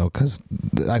melodies, though, because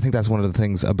I think that's one of the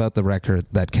things about the record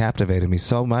that captivated me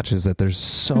so much, is that there's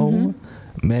so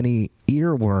many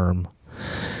earworm,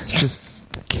 just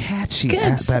catchy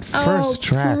that first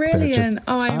track. Brilliant! That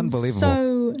are just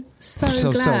unbelievable.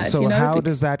 So glad. So how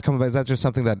does that come about? Is that just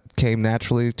something that came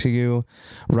naturally to you,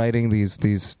 writing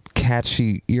these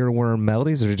catchy earworm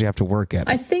melodies, or did you have to work at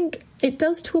it? I think it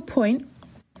does to a point.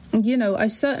 You know, I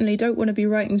certainly don't want to be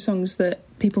writing songs that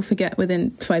people forget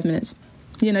within 5 minutes.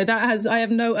 You know, I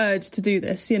have no urge to do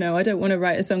this. You know, I don't want to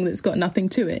write a song that's got nothing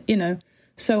to it, you know.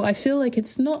 So I feel like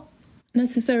it's not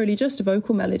necessarily just a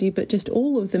vocal melody, but just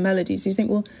all of the melodies. You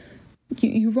think, well,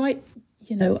 you write,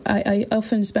 you know, I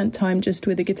often spent time just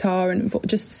with a guitar and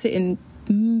just sitting,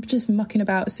 just mucking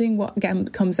about, seeing what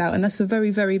comes out. And that's the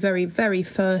very, very, very, very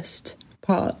first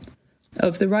part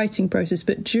of the writing process.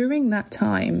 But during that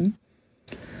time,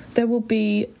 there will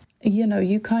be, you know,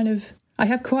 I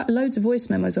have quite loads of voice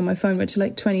memos on my phone, which are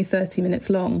like 20, 30 minutes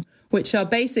long, which are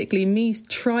basically me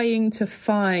trying to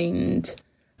find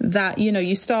that, you know,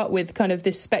 you start with kind of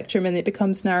this spectrum and it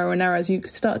becomes narrower and narrower as you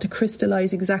start to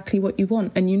crystallize exactly what you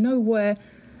want. And you know where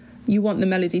you want the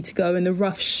melody to go and the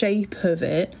rough shape of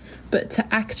it. But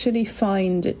to actually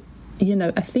find it, you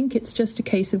know, I think it's just a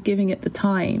case of giving it the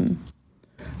time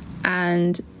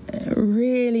and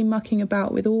really mucking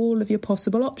about with all of your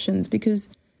possible options, because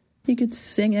you could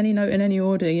sing any note in any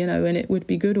order, you know, and it would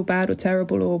be good or bad or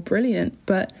terrible or brilliant.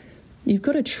 But you've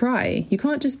got to try. You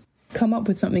can't just come up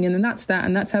with something and then that's that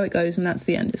and that's how it goes and that's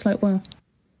the end. It's like, well,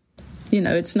 you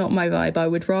know, it's not my vibe. I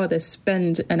would rather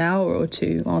spend an hour or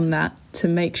two on that to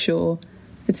make sure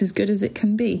it's as good as it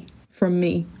can be from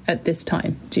me at this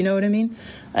time. Do you know what I mean?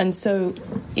 And so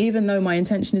even though my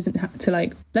intention isn't to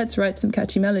like, let's write some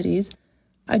catchy melodies,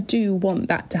 I do want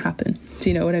that to happen. Do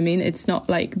you know what I mean? It's not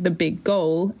like the big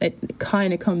goal. It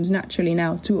kind of comes naturally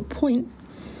now to a point.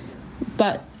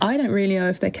 But I don't really know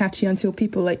if they're catchy until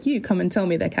people like you come and tell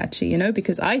me they're catchy, you know,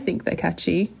 because I think they're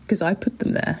catchy because I put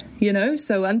them there, you know.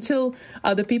 So until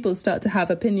other people start to have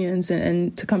opinions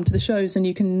and to come to the shows, and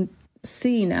you can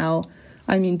see now,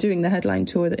 I mean, doing the headline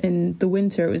tour in the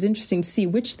winter, it was interesting to see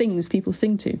which things people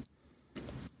sing to.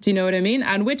 Do you know what I mean?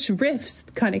 And which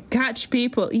riffs kind of catch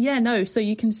people. Yeah, no. So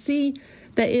you can see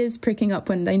their ears pricking up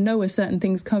when they know a certain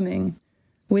thing's coming,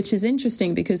 which is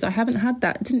interesting because I haven't had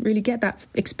that, didn't really get that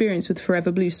experience with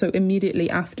Forever Blue so immediately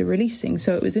after releasing.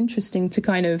 So it was interesting to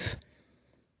kind of,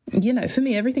 you know, for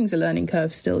me, everything's a learning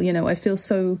curve still. You know, I feel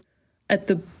so at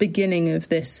the beginning of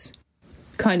this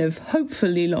kind of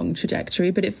hopefully long trajectory,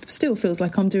 but it still feels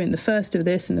like I'm doing the first of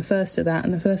this and the first of that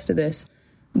and the first of this,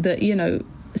 that, you know,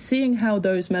 seeing how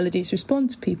those melodies respond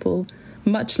to people,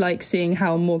 much like seeing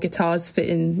how more guitars fit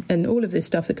in and all of this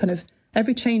stuff, that kind of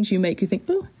every change you make, you think,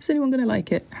 oh, is anyone going to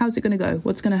like it? How's it going to go?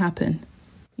 What's going to happen?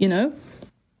 You know?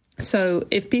 So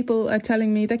if people are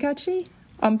telling me they're catchy,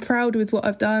 I'm proud with what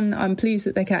I've done. I'm pleased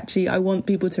that they're catchy. I want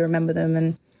people to remember them,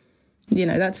 and you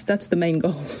know, that's the main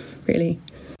goal, really.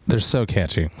 They're so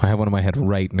catchy. I have one in my head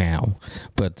right now,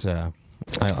 but I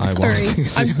sorry.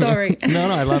 won't. I'm sorry. No,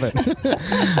 I love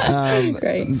it.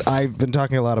 Great. I've been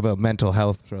talking a lot about mental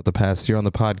health throughout the past year on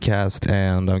the podcast,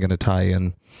 and I'm going to tie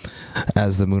in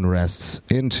As the Moon Rests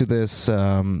into this.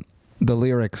 The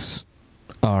lyrics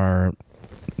are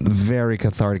very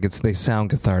cathartic. They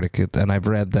sound cathartic, and I've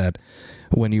read that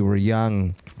when you were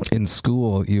young in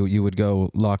school, you would go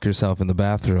lock yourself in the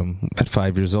bathroom at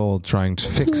 5 years old, trying to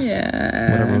fix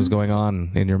whatever was going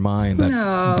on in your mind,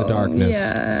 the darkness.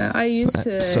 Yeah, I used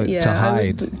to. To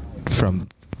hide from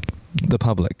the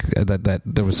public that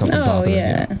there was something bothering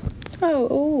you. Oh,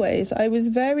 always. I was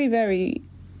very, very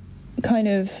kind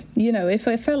of, you know, if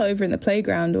I fell over in the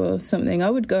playground or something, I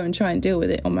would go and try and deal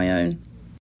with it on my own.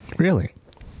 Really?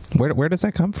 Where does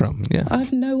that come from? Yeah, I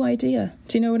have no idea.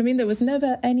 Do you know what I mean? There was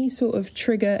never any sort of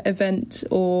trigger event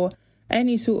or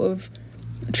any sort of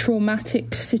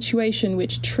traumatic situation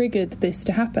which triggered this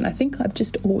to happen. I think I've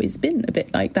just always been a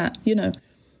bit like that, you know.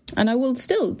 And I will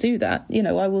still do that. You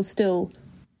know, I will still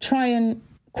try and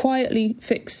quietly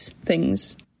fix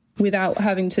things without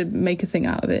having to make a thing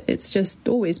out of it. It's just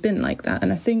always been like that.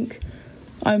 And I think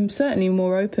I'm certainly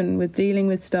more open with dealing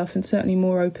with stuff, and certainly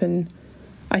more open.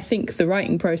 I think the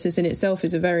writing process in itself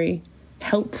is a very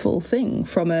helpful thing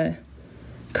from the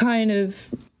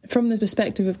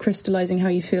perspective of crystallizing how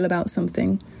you feel about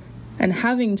something, and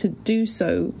having to do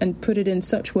so and put it in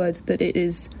such words that it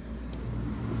is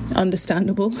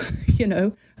understandable, you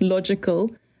know,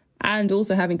 logical, and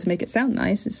also having to make it sound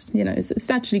nice. It's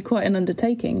actually quite an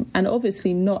undertaking. And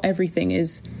obviously not everything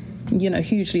is, you know,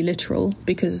 hugely literal,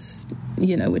 because,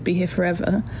 you know, we'd be here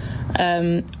forever.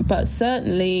 But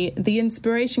certainly the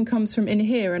inspiration comes from in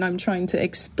here, and I'm trying to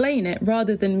explain it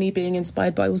rather than me being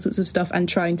inspired by all sorts of stuff and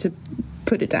trying to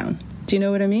put it down. Do you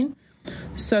know what I mean?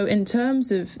 So in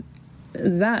terms of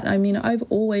that, I mean, I've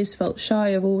always felt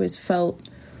shy. I've always felt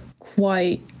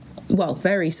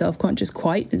very self-conscious.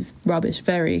 Quite is rubbish,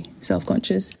 very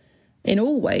self-conscious in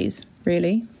all ways,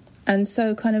 really. And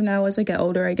so kind of now as I get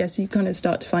older, I guess you kind of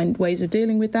start to find ways of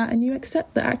dealing with that, and you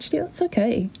accept that actually that's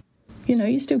okay. You know,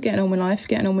 you're still getting on with life,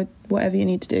 getting on with whatever you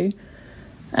need to do.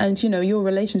 And, you know, your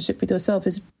relationship with yourself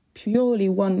is purely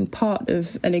one part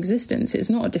of an existence. It's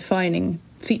not a defining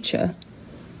feature.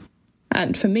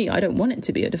 And for me, I don't want it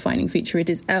to be a defining feature. It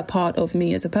is a part of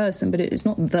me as a person, but it is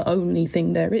not the only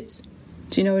thing there is.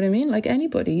 Do you know what I mean? Like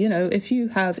anybody, you know, if you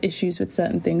have issues with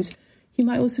certain things, you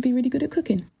might also be really good at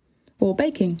cooking or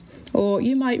baking, or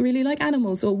you might really like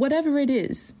animals, or whatever it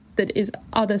is that is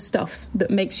other stuff that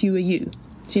makes you a you.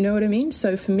 Do you know what I mean?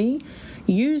 So for me,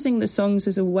 using the songs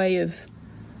as a way of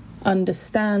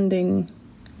understanding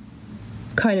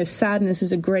kind of sadness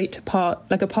is a part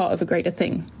of a greater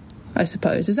thing, I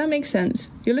suppose. Does that make sense?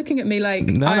 You're looking at me like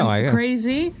I'm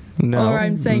crazy, or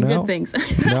I'm saying good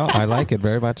things. No, I like it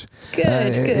very much. Good.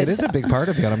 It is a big part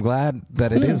of you, and I'm glad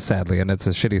that it is, sadly, and it's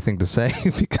a shitty thing to say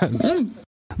because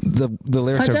the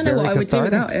lyrics are very cathartic. I don't know what I would do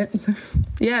without it.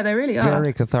 Yeah, they really are.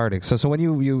 Very cathartic. So when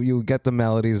you get the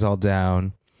melodies all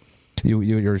down,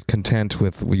 you're content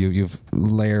with you've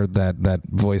layered that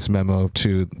voice memo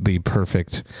to the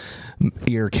perfect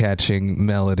ear-catching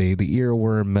melody, the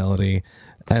earworm melody,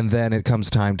 and then it comes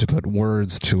time to put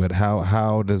words to it.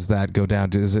 How does that go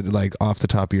down? Is it like off the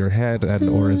top of your head,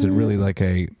 or is it really like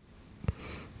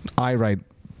I write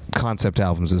concept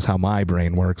albums is how my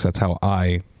brain works. That's how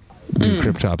I do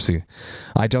Cryptopsy.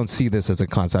 I don't see this as a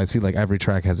concept. I see like every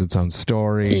track has its own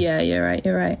story. Yeah, you're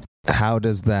right. How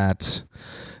does that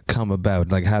come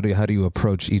about? Like how do you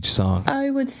approach each song? I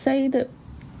would say that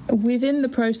within the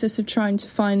process of trying to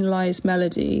finalize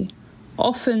melody,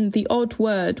 often the odd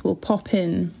word will pop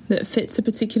in that fits a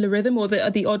particular rhythm, or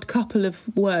the odd couple of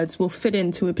words will fit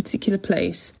into a particular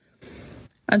place.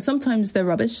 And sometimes they're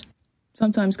rubbish,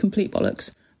 sometimes complete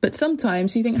bollocks. But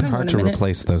sometimes you think, hang on a minute. Hard to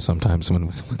replace those sometimes.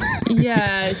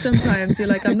 Yeah, sometimes you're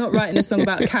like, I'm not writing a song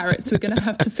about carrots. We're going to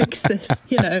have to fix this,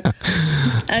 you know.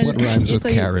 And what rhymes with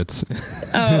carrots?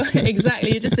 Oh,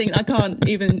 exactly. You just think, I can't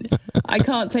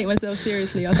take myself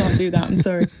seriously. I can't do that. I'm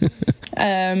sorry.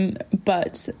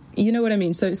 But you know what I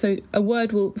mean? So a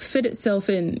word will fit itself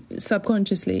in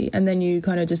subconsciously, and then you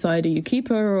kind of decide, are you keep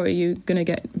her or are you going to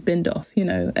get binned off, you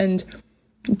know? And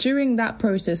during that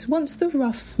process, once the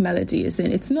rough melody is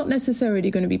in, it's not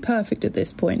necessarily going to be perfect at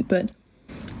this point, but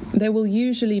there will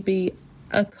usually be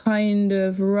a kind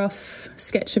of rough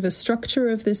sketch of a structure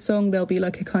of this song. There'll be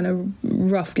like a kind of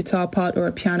rough guitar part or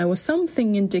a piano or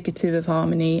something indicative of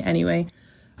harmony anyway.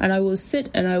 And I will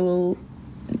sit and I will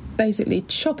basically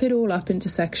chop it all up into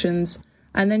sections,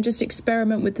 and then just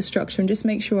experiment with the structure and just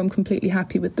make sure I'm completely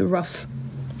happy with the rough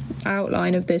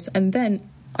outline of this. And then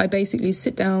I basically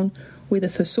sit down with a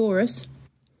thesaurus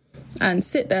and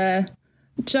sit there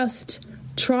just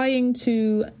trying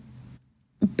to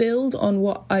build on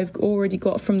what I've already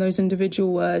got from those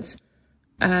individual words,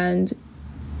 and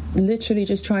literally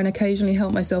just try and occasionally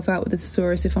help myself out with the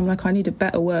thesaurus if I'm like, I need a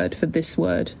better word for this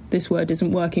word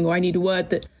isn't working, or I need a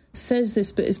word that says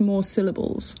this but is more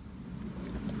syllables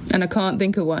and I can't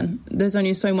think of one. There's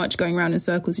only so much going around in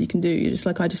circles you can do. You're just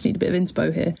like, I just need a bit of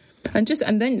inspo here,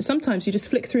 and then sometimes you just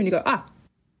flick through and you go,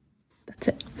 that's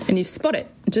it, and you spot it.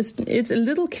 It's a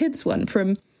little kids one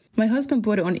from, my husband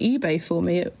bought it on eBay for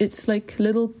me. It's like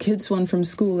little kids one from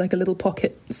school, like a little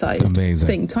pocket-sized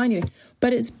thing, tiny.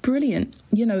 But it's brilliant,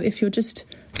 if you're just...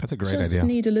 That's a great idea. Just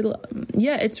need a little...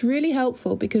 Yeah, it's really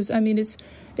helpful because,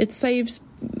 it saves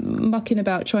mucking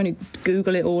about trying to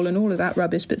Google it all and all of that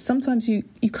rubbish. But sometimes you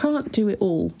can't do it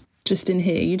all just in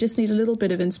here. You just need a little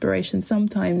bit of inspiration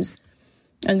sometimes.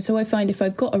 And so I find if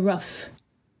I've got a rough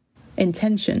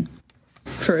intention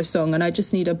for a song and I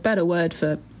just need a better word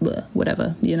for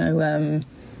whatever,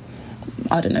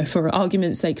 I don't know, for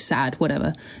argument's sake, sad,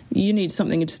 whatever, you need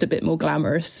something just a bit more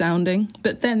glamorous sounding,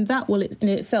 but then that will in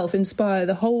itself inspire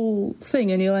the whole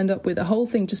thing, and you'll end up with a whole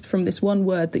thing just from this one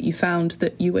word that you found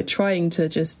that you were trying to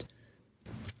just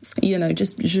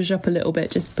zhuzh up a little bit,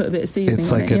 just put a bit of seasoning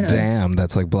it's like on it, a dam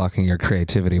that's like blocking your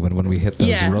creativity when we hit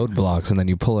those roadblocks, and then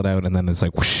you pull it out and then it's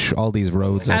like whoosh, all these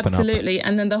roads open up. Absolutely.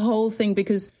 And then the whole thing,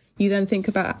 because you then think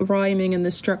about rhyming and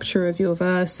the structure of your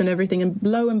verse and everything, and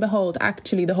lo and behold,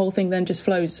 actually the whole thing then just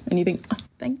flows, and you think,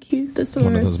 thank you, thesaurus.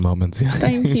 One of those moments, yeah.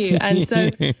 Thank you. And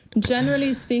so,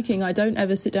 generally speaking, I don't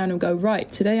ever sit down and go,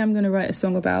 right, today I'm going to write a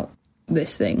song about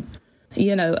this thing.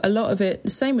 A lot of it, the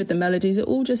same with the melodies, it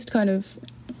all just kind of,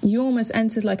 you almost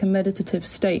enter like a meditative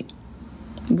state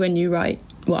when you write.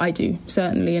 Well, I do,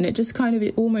 certainly. And it just kind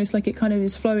of, almost like it kind of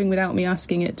is flowing without me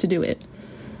asking it to do it.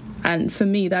 And for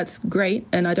me, that's great,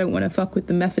 and I don't want to fuck with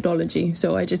the methodology,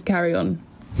 so I just carry on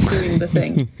doing the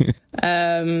thing.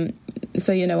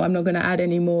 So, I'm not going to add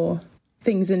any more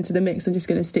things into the mix. I'm just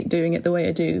going to stick doing it the way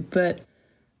I do. But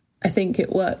I think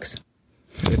it works.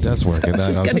 It does work. So I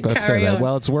was about to say that.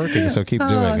 Well, it's working, so keep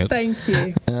doing it. Thank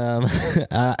you.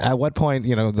 At what point,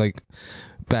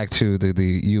 back to the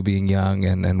you being young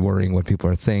and worrying what people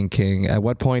are thinking, at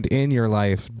what point in your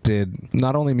life did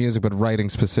not only music, but writing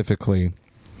specifically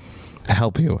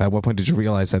help you? At what point did you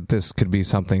realize that this could be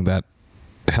something that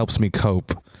helps me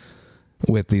cope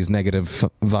with these negative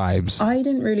vibes? I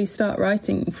didn't really start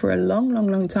writing for a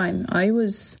long time. I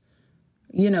was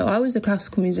a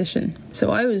classical musician, so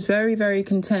I was very, very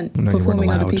content performing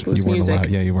other people's music.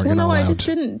 Yeah, you weren't allowed. I just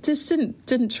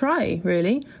didn't try,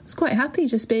 really. I was quite happy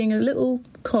just being a little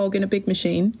cog in a big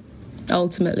machine,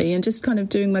 ultimately, and just kind of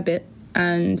doing my bit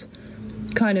and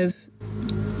kind of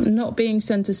not being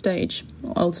centre stage,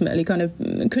 ultimately, kind of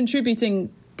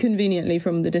contributing conveniently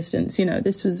from the distance.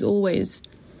 This was always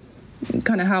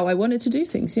kind of how I wanted to do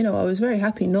things. I was very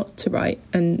happy not to write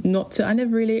and I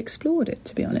never really explored it,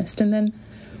 to be honest. And then,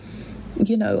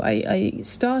 I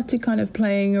started kind of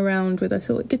playing around with, I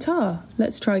thought, guitar,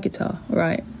 let's try guitar,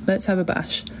 right? Let's have a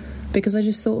bash. Because I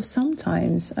just thought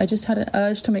sometimes I just had an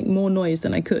urge to make more noise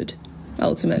than I could.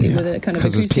 Ultimately, with a kind of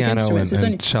acoustic instruments.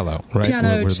 And cello, right?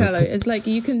 Piano, cello. It's like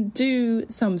you can do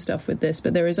some stuff with this,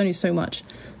 but there is only so much.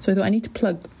 So I thought I need to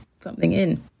plug something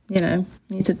in, I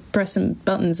need to press some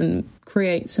buttons and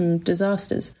create some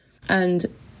disasters. And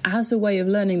as a way of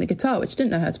learning the guitar, which I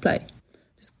didn't know how to play,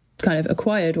 just kind of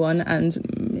acquired one, and,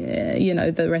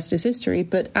 the rest is history.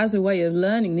 But as a way of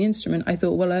learning the instrument, I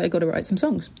thought, well, I got to write some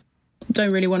songs.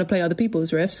 Don't really want to play other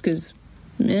people's riffs because...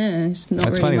 it's not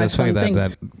really my fun thing.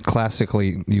 That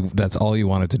classically, that's all you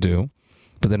wanted to do.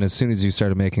 But then as soon as you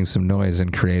started making some noise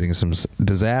and creating some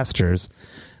disasters,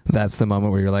 that's the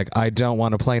moment where you're like, I don't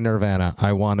want to play Nirvana.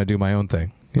 I want to do my own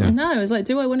thing. Yeah. No, I was like,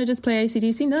 do I want to just play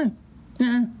AC/DC? No.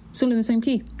 It's all in the same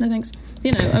key. No, thanks.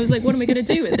 I was like, what am I going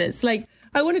to do with this? Like,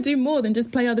 I want to do more than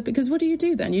just play other... Because what do you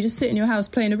do then? You just sit in your house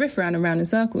playing a riff round and round in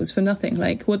circles for nothing.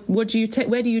 Like, what do you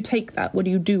where do you take that? What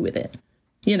do you do with it?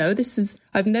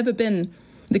 I've never been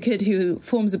the kid who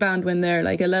forms a band when they're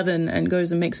like 11 and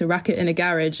goes and makes a racket in a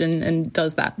garage and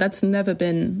does that. That's never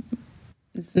been,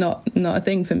 it's not a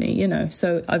thing for me,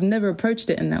 So I've never approached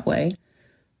it in that way.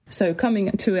 So coming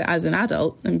to it as an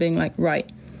adult and being like, right,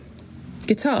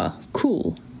 guitar,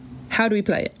 cool. How do we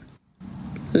play it?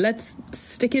 Let's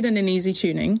stick it in an easy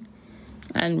tuning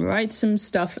and write some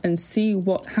stuff and see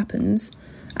what happens.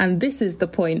 And this is the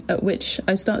point at which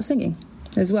I start singing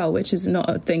as well, which is not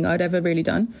a thing I'd ever really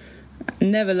done.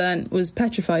 Never learned, was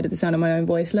petrified at the sound of my own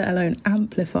voice, let alone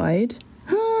amplified.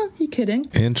 You kidding?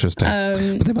 Interesting.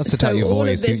 But they must have taught you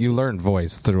voice. You learned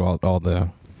voice through all the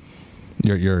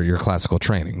your classical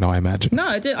training. No, I imagine. No,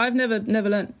 I did. I've never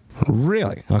learned.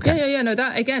 Really? Okay. Yeah. No,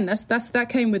 that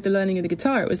came with the learning of the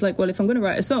guitar. It was like, well, if I'm going to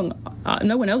write a song,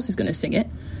 no one else is going to sing it,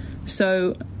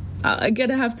 so I'm going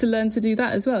to have to learn to do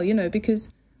that as well. Because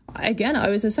again, I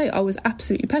was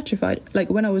absolutely petrified. Like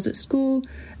when I was at school,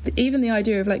 even the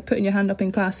idea of like putting your hand up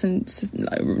in class and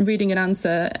like, reading an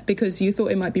answer because you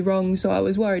thought it might be wrong. So I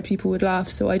was worried people would laugh,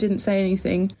 so I didn't say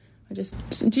anything.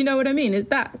 Do you know what I mean? Is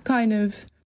that kind of...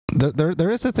 There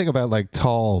is a thing about like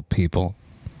tall people,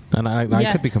 and I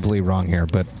Yes. could be completely wrong here,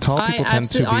 but tall people tend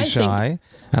to be shy.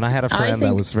 And I had a friend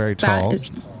that was very tall,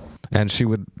 and she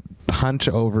would hunch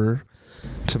over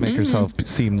to make herself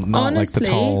seem not honestly, like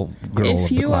the tall girl of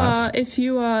the class. If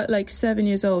you are like 7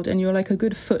 years old and you're like a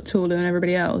good foot taller than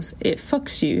everybody else, it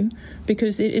fucks you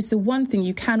because it is the one thing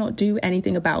you cannot do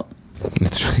anything about.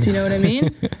 Do you know what I mean?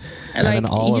 And then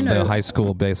all of the high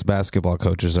school-based basketball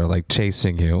coaches are like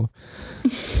chasing you.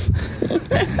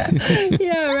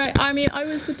 Yeah, right. I mean, I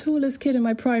was the tallest kid in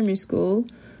my primary school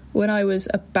when I was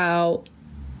about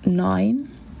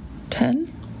 9,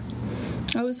 10.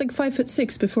 I was like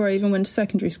 5'6" before I even went to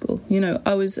secondary school.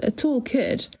 I was a tall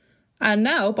kid. And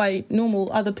now, by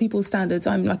normal other people's standards,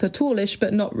 I'm like a tallish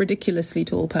but not ridiculously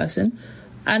tall person.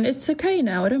 And it's okay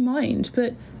now, I don't mind.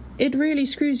 But it really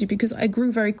screws you because I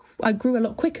grew a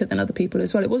lot quicker than other people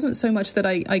as well. It wasn't so much that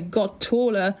I got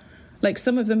taller, like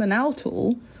some of them are now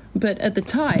tall, but at the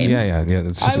time,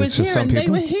 I was here and they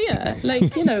were here,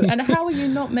 like, and how are you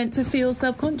not meant to feel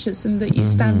self-conscious and that you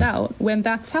stand out when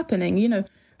that's happening?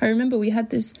 I remember we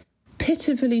had this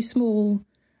pitifully small,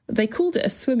 they called it a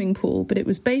swimming pool, but it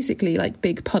was basically like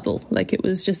big puddle. Like it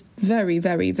was just very,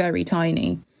 very, very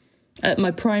tiny. At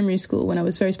my primary school when I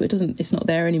was very small, it's not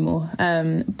there anymore.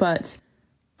 But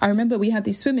I remember we had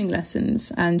these swimming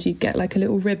lessons and you'd get like a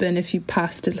little ribbon if you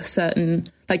passed a certain,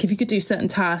 like if you could do certain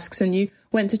tasks and you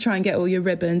went to try and get all your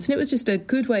ribbons. And it was just a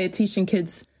good way of teaching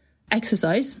kids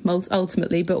exercise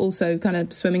ultimately, but also kind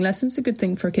of swimming lessons, a good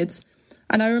thing for kids.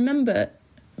 And I remember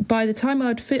by the time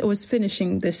I was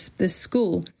finishing this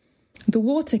school, the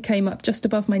water came up just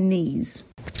above my knees.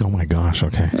 Oh my gosh,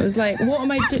 okay. I was like, what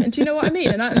am I doing? Do you know what I mean?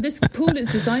 And this pool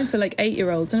is designed for like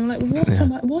 8-year-olds. And I'm like,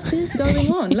 what is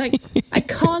going on? Like, I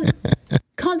can't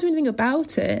do anything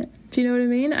about it. Do you know what I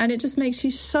mean? And it just makes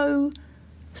you so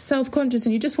self-conscious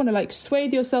and you just want to like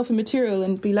swathe yourself in material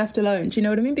and be left alone. Do you know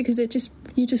what I mean? Because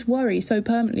you just worry so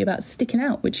permanently about sticking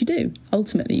out, which you do.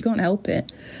 Ultimately, you can't help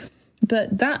it.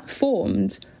 But that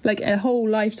formed like a whole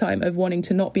lifetime of wanting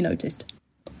to not be noticed,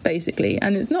 basically.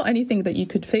 And it's not anything that you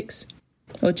could fix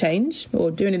or change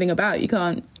or do anything about. You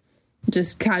can't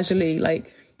just casually,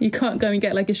 like, you can't go and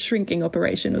get like a shrinking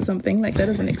operation or something. Like, that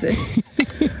doesn't exist.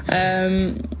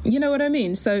 You know what I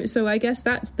mean? So I guess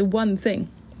that's the one thing.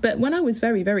 But when I was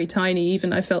very, very tiny,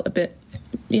 even I felt a bit,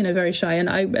 very shy. And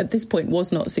I, at this point,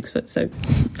 was not 6 foot. So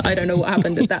I don't know what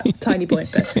happened at that tiny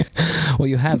point. But well,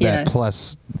 you had that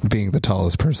plus being the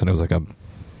tallest person. It was like a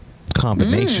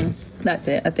combination. That's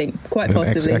it, I think, quite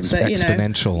possibly. But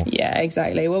exponential. Yeah,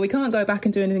 exactly. Well, we can't go back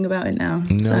and do anything about it now.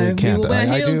 No, so we can't. We will wear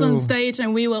heels on stage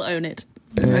and we will own it.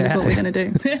 That's what we're going to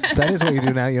do. That is what you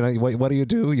do now. What do you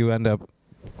do? You end up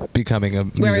becoming a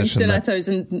musician. Wearing stilettos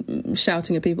and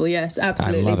shouting at people. Yes,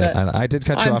 absolutely. I love it. I did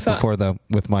cut you off before, though,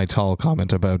 with my tall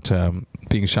comment about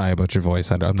being shy about your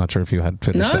voice. I'm not sure if you had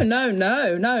finished that.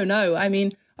 No. I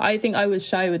mean, I think I was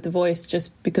shy with the voice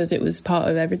just because it was part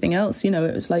of everything else. It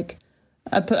was like,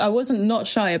 I wasn't not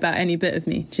shy about any bit of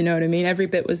me. Do you know what I mean? Every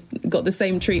bit got the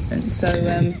same treatment. So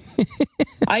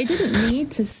I didn't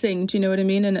need to sing. Do you know what I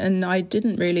mean? And I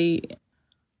didn't really...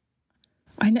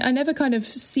 I never kind of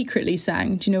secretly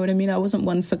sang. Do you know what I mean? I wasn't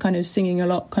one for kind of singing a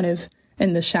lot kind of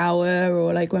in the shower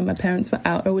or like when my parents were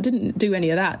out, or didn't do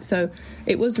any of that. So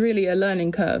it was really a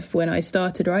learning curve when I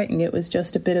started writing. It was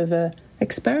just a bit of a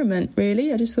experiment,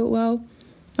 really. I just thought, well,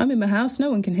 I'm in my house.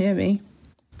 No one can hear me.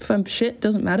 If I'm shit,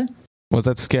 doesn't matter. Was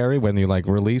that scary when you like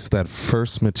released that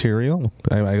first material?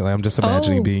 I'm just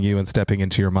imagining being you and stepping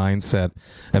into your mindset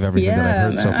of everything that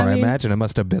I've heard so far. I imagine it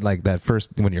must have been like that first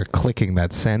when you're clicking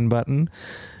that send button.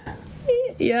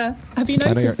 Yeah. Have you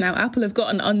noticed now Apple have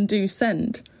got an undo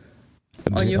send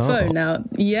on your phone now?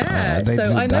 Yeah. So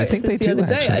I noticed this the other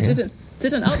day. I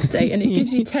did an update and it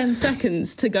gives you 10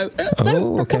 seconds to go,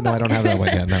 no, I don't have that one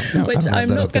yet. No, which I'm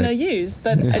not going to use,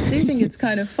 but I do think it's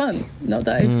kind of fun. Not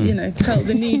that I've, felt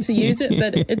the need to use it,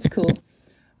 but it's cool.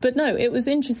 But no, it was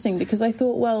interesting because I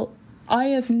thought, well, I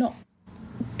have not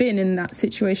been in that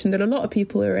situation that a lot of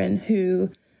people are in who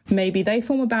maybe they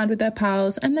form a band with their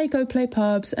pals and they go play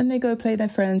pubs and they go play their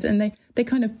friends and they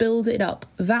kind of build it up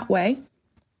that way.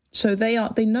 So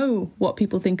they know what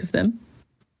people think of them.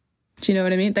 Do you know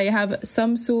what I mean? They have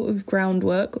some sort of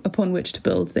groundwork upon which to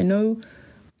build. They know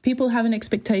people have an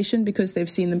expectation because they've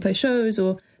seen them play shows,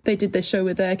 or they did this show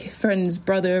with their friend's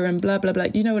brother and blah, blah, blah.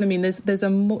 Do you know what I mean?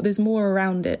 There's more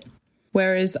around it.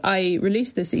 Whereas I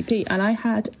released this EP and I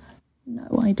had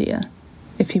no idea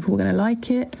if people were going to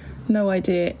like it, no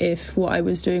idea if what I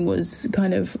was doing was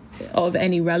kind of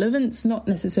any relevance, not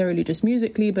necessarily just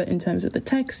musically, but in terms of the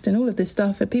text and all of this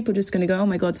stuff. Are people just going to go, oh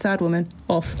my God, sad woman,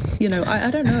 off? You know,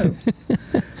 I don't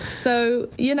know. So,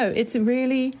 you know, it's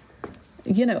really,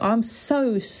 you know, I'm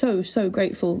so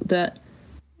grateful that,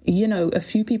 you know, a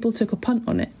few people took a punt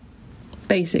on it,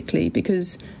 basically,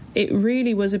 because it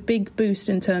really was a big boost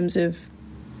in terms of,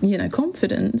 you know,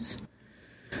 confidence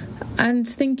and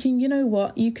thinking, you know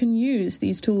what, you can use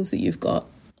these tools that you've got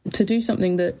to do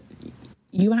something that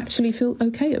you actually feel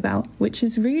okay about, which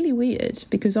is really weird,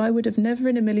 because I would have never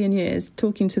in a million years,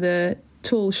 talking to the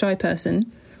tall, shy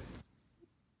person,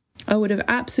 I would have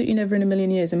absolutely never in a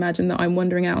million years imagined that I'm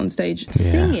wandering out on stage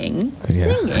singing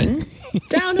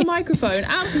down a microphone,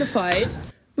 amplified,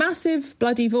 massive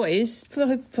bloody voice, full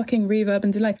of fucking reverb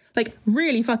and delay, like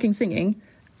really fucking singing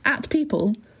at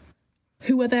people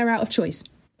who are there out of choice.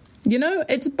 You know,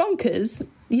 it's bonkers.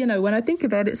 You know, when I think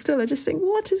about it still, I just think,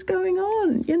 what is going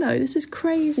on? You know, this is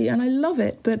crazy and I love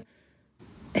it, but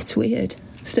it's weird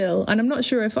still. And I'm not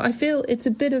sure if I feel it's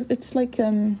a bit of, it's like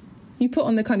you put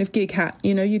on the kind of gig hat,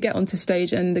 you know, you get onto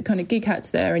stage and the kind of gig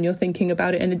hat's there and you're thinking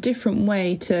about it in a different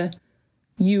way to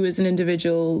you as an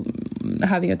individual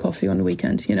having a coffee on the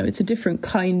weekend. You know, it's a different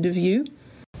kind of you.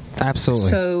 Absolutely.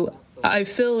 So I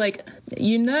feel like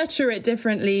you nurture it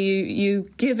differently, you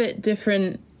give it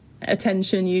different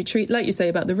attention, you treat, like you say,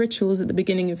 about the rituals at the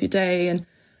beginning of your day. And,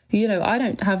 you know, I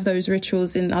don't have those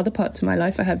rituals in other parts of my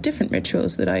life. I have different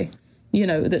rituals that I, you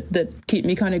know, that keep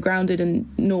me kind of grounded and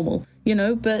normal, you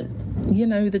know, but, you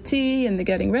know, the tea and the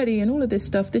getting ready and all of this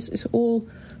stuff, this is all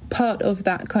part of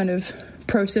that kind of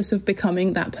process of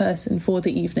becoming that person for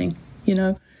the evening, you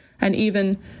know. And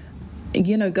even,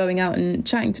 you know, going out and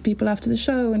chatting to people after the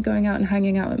show and going out and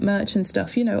hanging out at merch and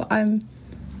stuff, you know, I'm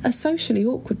a socially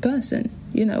awkward person.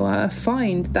 You know, I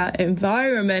find that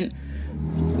environment,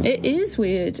 it is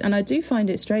weird and I do find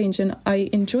it strange, and I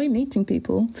enjoy meeting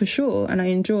people for sure, and I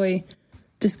enjoy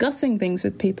discussing things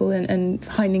with people and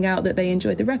finding out that they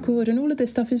enjoyed the record and all of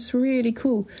this stuff is really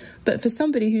cool. But for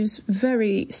somebody who's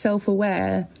very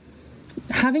self-aware,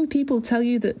 having people tell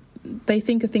you that they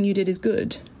think a thing you did is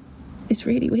good, it's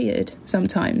really weird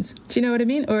sometimes. Do you know what I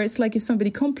mean? Or it's like if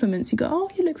somebody compliments you, go, oh,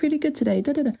 you look really good today,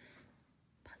 da-da-da.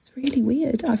 That's really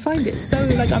weird. I find it so,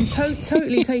 like, I'm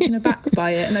totally taken aback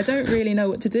by it and I don't really know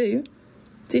what to do.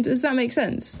 Does that make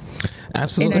sense?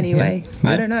 Absolutely. In any way?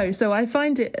 Yeah. I don't know. So I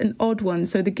find it an odd one.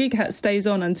 So the gig hat stays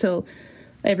on until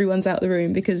everyone's out the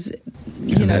room, because,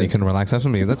 you know. Then you can relax. That's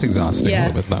exhausting a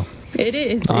little bit, though. It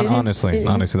is. Honestly,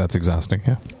 that's exhausting,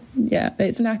 yeah. Yeah,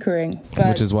 it's knackering. But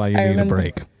which is why you need a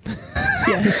break.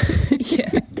 Yeah,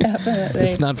 definitely.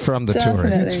 It's not from the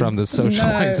touring, it's from the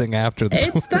socializing after the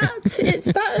tour. It's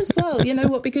that as well. You know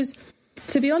what? Because,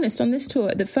 to be honest, on this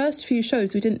tour, the first few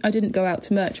shows, I didn't go out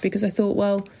to merch because I thought,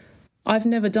 well, I've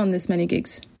never done this many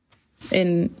gigs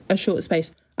in a short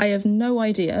space. I have no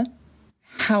idea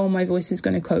how my voice is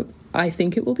going to cope. I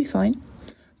think it will be fine,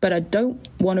 but I don't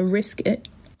want to risk it.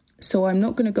 So I'm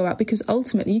not going to go out, because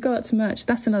ultimately you go out to merch,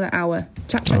 that's another hour.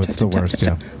 It's the worst.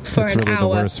 For it's an really hour. The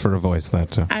worst for a voice,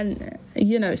 that. And,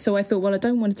 you know, so I thought, well, I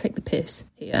don't want to take the piss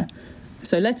here.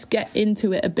 So let's get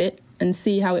into it a bit and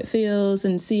see how it feels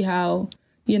and see how,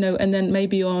 you know, and then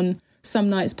maybe on some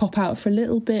nights pop out for a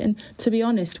little bit. And to be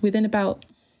honest, within about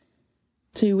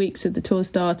 2 weeks of the tour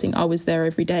starting, I was there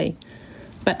every day.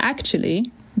 But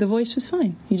actually, the voice was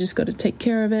fine. You just got to take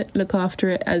care of it, look after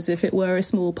it as if it were a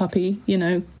small puppy, you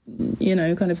know,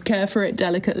 kind of care for it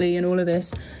delicately and all of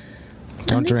this.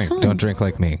 Don't drink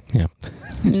like me. Yeah.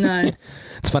 No.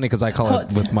 It's funny because I call it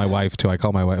with my wife too. I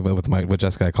call my wife with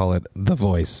Jessica. I call it the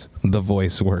voice. The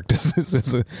voice worked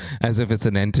as if it's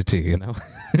an entity, you know.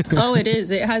 Oh, it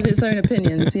is. It has its own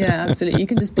opinions. Yeah, absolutely. You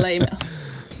can just blame it.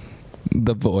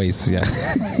 The voice. Yeah.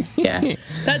 Yeah,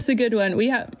 that's a good one.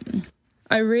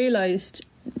 I realised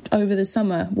over the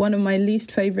summer, one of my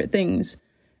least favourite things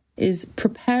is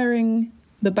preparing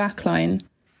the backline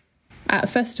at a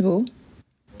festival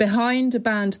behind a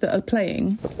band that are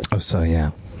playing. Oh, so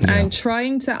yeah. And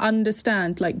trying to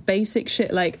understand, like, basic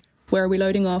shit, like, where are we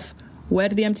loading off? Where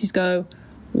do the empties go?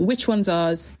 Which one's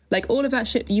ours? Like, all of that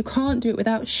shit. You can't do it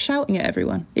without shouting at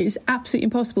everyone. It is absolutely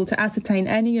impossible to ascertain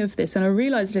any of this. And I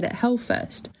realised it at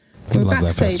Hellfest. We were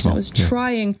backstage and I was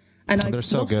trying, and I they're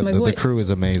so lost good. my voice. The crew is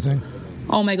amazing.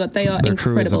 Oh my God, they are Their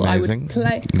crew is incredible.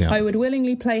 amazing. I would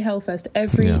willingly play Hellfest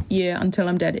every year until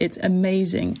I'm dead. It's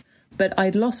amazing. But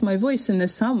I'd lost my voice in the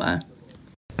summer.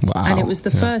 Wow. And it was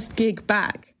the first gig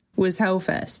back was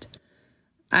Hellfest.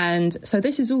 And so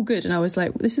this is all good. And I was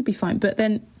like, this would be fine. But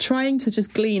then trying to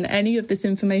just glean any of this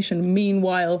information,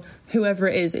 meanwhile, whoever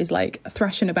it is like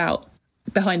thrashing about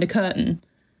behind a curtain.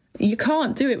 You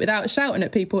can't do it without shouting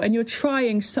at people. And you're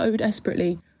trying so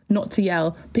desperately not to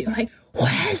yell. But you're like,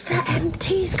 where's the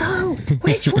empties go?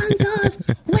 Which one's ours?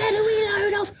 Where do we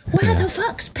load off? Where the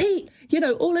fuck's Pete? You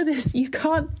know, all of this, you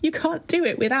can't do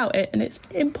it without it. And it's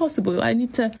impossible. I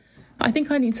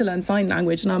think I need to learn sign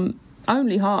language. And I'm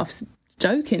only half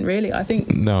joking, really. I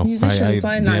think musician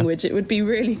sign language, it would be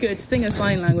really good. Singer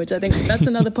sign language. I think that's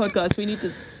another podcast. We need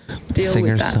to deal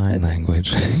with that. Singer sign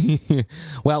language.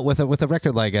 Well, with a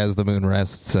record like As the Moon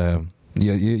Rests,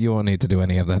 you won't need to do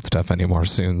any of that stuff anymore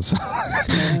soon. So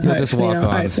you'll just walk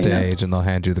on stage and they'll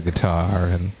hand you the guitar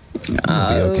and it'll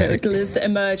be okay. It'll just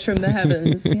emerge from the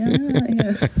heavens.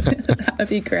 That'd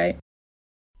be great.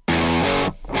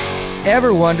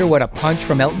 Ever wonder what a punch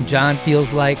from Elton John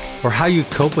feels like? Or how you'd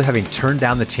cope with having turned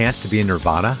down the chance to be in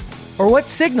Nirvana? Or what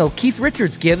signal Keith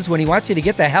Richards gives when he wants you to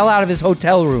get the hell out of his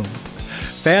hotel room?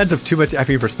 Fans of Too Much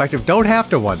Effing Perspective don't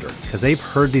have to wonder, because they've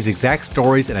heard these exact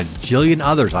stories and a jillion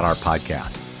others on our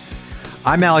podcast.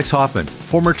 I'm Alex Hoffman,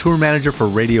 former tour manager for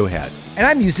Radiohead. And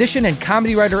I'm musician and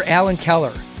comedy writer Alan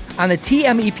Keller. On the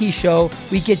TMEP show,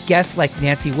 we get guests like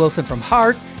Nancy Wilson from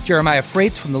Heart, Jeremiah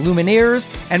Freites from the Lumineers,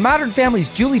 and Modern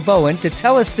Family's Julie Bowen to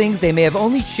tell us things they may have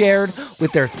only shared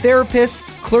with their therapist,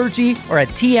 clergy, or a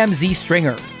TMZ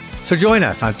stringer. So join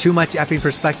us on Too Much Effing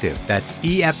Perspective. That's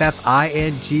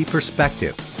EFFING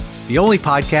Perspective. The only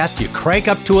podcast you crank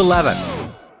up to 11.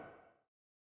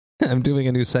 I'm doing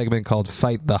a new segment called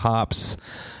Fight the Hops,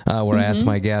 where I ask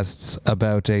my guests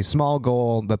about a small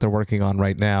goal that they're working on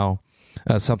right now.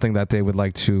 Something that they would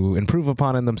like to improve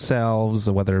upon in themselves,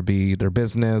 whether it be their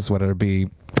business, whether it be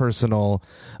personal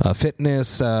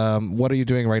fitness. What are you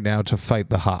doing right now to fight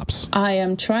the hops? I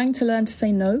am trying to learn to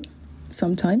say no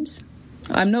sometimes.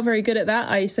 I'm not very good at that.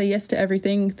 I say yes to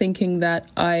everything, thinking that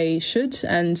I should,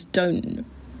 and don't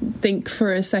think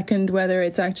for a second whether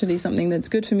it's actually something that's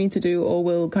good for me to do or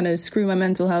will kind of screw my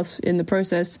mental health in the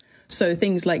process. So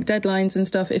things like deadlines and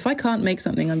stuff, if I can't make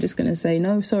something, I'm just going to say,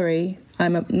 no, sorry,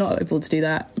 I'm not able to do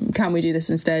that. Can we do this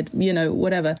instead? You know,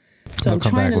 whatever. So I'm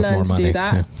trying to learn to do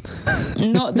that.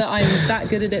 Yeah. Not that I'm that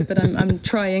good at it, but I'm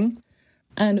trying.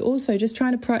 And also just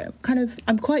trying to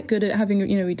I'm quite good at having,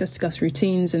 we discuss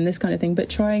routines and this kind of thing, but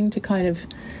trying to kind of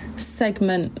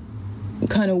segment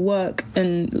kind of work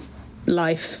and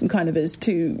life kind of as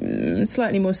two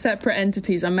slightly more separate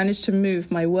entities. I managed to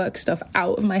move my work stuff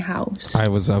out of my house. I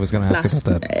was going to ask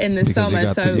about that in the summer.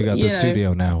 You got the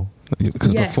studio now,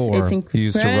 because before you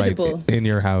used to write in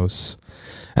your house,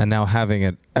 and now having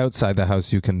it outside the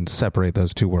house, you can separate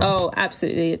those two worlds. Oh,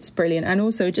 absolutely, it's brilliant. And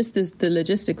also just the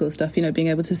logistical stuff, being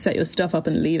able to set your stuff up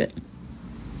and leave it.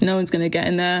 No one's going to get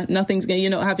in there. You're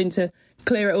not having to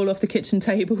clear it all off the kitchen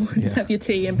table and have your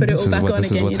tea and put it all back on again.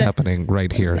 This is what's happening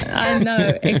right here. I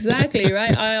know, exactly,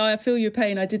 right? I feel your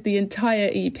pain. I did the entire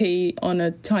EP on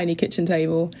a tiny kitchen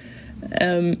table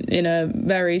in a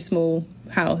very small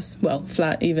house, well,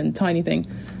 flat, even, tiny thing.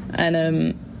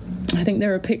 And I think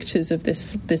there are pictures of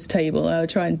this table. I'll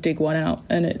try and dig one out.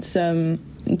 And it's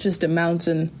just a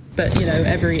mountain. But,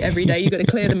 every day you've got to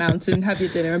clear the mountain, have your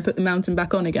dinner and put the mountain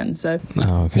back on again. So,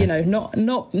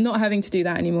 not having to do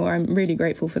that anymore. I'm really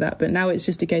grateful for that. But now it's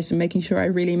just a case of making sure I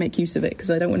really make use of it, because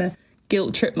I don't want to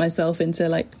guilt trip myself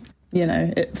into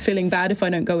feeling bad if I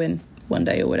don't go in one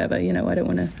day or whatever. I don't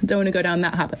want to go down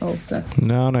that habit hole. So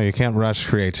No, you can't rush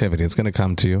creativity. It's going to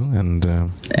come to you. And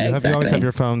exactly. You always have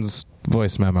your phone's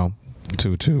voice memo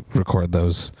to record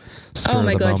those. Oh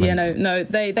my God, moments. no,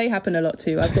 they happen a lot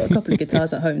too. I've got a couple of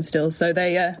guitars at home still, so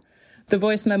the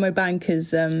voice memo bank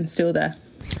is still there.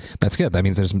 That's good. That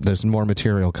means there's more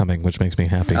material coming, which makes me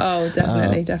happy. Oh,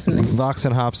 definitely. Vox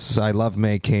and Hops, I love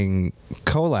making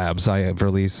collabs. I have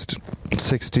released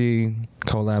 60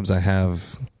 collabs. I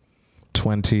have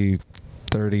 20,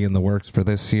 30 in the works for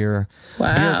this year.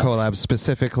 Wow. Beer collabs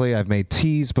specifically. I've made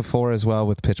teas before as well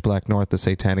with Pitch Black North, the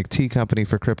Satanic Tea Company,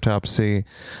 for Cryptopsy.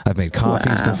 I've made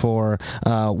coffees before.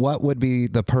 What would be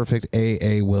the perfect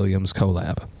A.A. Williams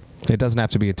collab? It doesn't have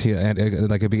to be a tea,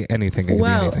 it could be anything. It could be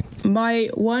anything. My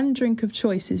one drink of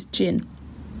choice is gin.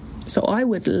 So I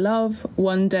would love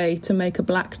one day to make a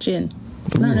black gin.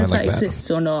 I don't know if that exists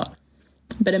or not,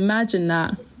 but imagine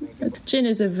that. Gin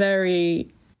is a very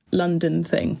London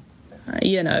thing.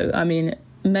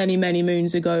 Many, many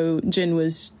moons ago, gin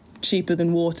was cheaper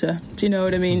than water. Do you know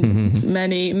what I mean?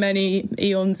 Many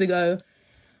eons ago.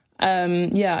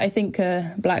 I think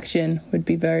black gin would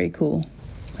be very cool.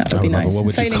 That would be nice. What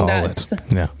would you call it?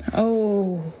 Yeah.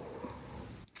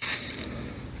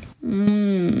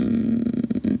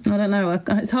 I don't know.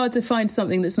 It's hard to find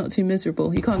something that's not too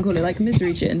miserable. You can't call it like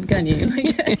misery gin, can you?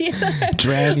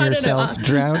 Drown yourself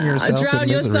drown in your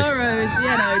misery. sorrows.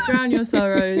 Drown your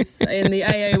sorrows in the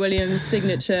A.A. Williams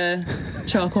signature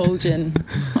charcoal gin.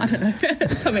 I don't know,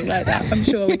 something like that. I'm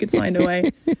sure we could find a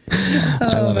way. I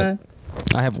love it.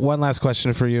 I have one last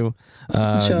question for you.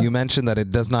 Sure. You mentioned that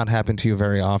it does not happen to you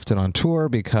very often on tour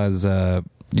because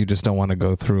you just don't want to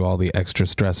go through all the extra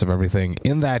stress of everything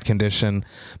in that condition.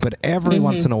 But every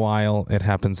once in a while, it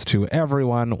happens to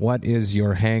everyone. What is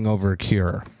your hangover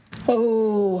cure?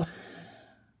 Oh,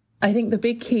 I think the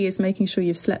big key is making sure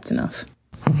you've slept enough.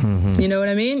 You know what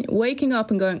I mean? Waking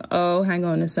up and going, oh, hang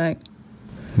on a sec.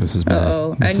 This is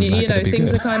bad. And you know,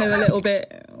 things are kind of a little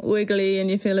bit wiggly and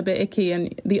you feel a bit icky.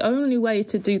 And the only way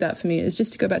to do that for me is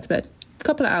just to go back to bed. A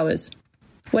couple of hours.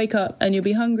 Wake up and you'll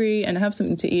be hungry and have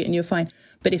something to eat and you're fine.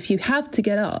 But if you have to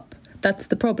get up, that's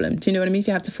the problem. Do you know what I mean? If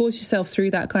you have to force yourself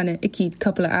through that kind of icky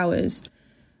couple of hours,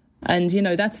 and, you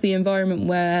know, that's the environment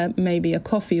where maybe a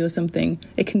coffee or something,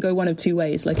 it can go one of two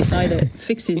ways. Like, it either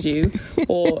fixes you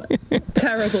or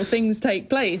terrible things take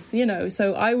place, you know.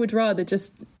 So I would rather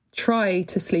just try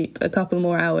to sleep a couple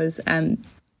more hours and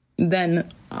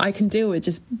then I can deal with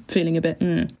just feeling a bit,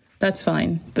 that's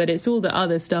fine. But it's all the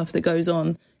other stuff that goes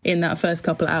on in that first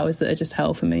couple of hours that are just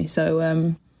hell for me.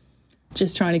 So,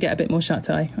 just trying to get a bit more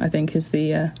shut-eye, I think, is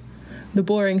the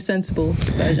boring, sensible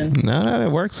version. No,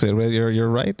 it works. You're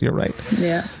right.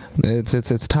 Yeah.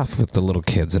 It's tough with the little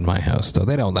kids in my house, though.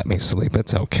 They don't let me sleep.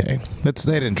 It's okay. They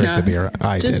didn't drink the beer.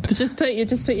 I did. Just put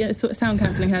your sort of sound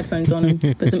cancelling headphones on and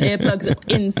put some earplugs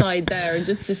inside there and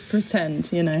just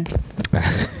pretend, you know.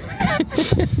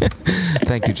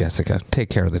 Thank you, Jessica. Take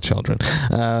care of the children.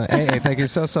 Hey, thank you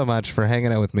so much for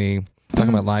hanging out with me.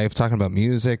 Talking about life, talking about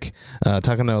music,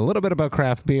 talking a little bit about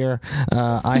craft beer.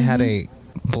 I had a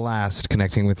blast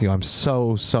connecting with you. I'm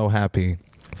so happy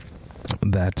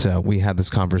that we had this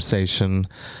conversation.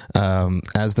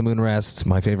 As the Moon Rests,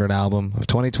 my favorite album of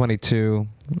 2022.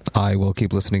 I will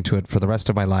keep listening to it for the rest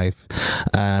of my life,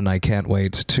 and I can't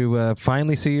wait to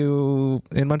finally see you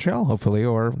in Montreal, hopefully,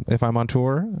 or if I'm on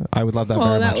tour. I would love that very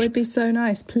much. Oh, that would be so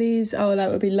nice. Please. Oh,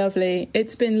 that would be lovely.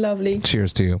 It's been lovely.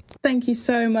 Cheers to you. Thank you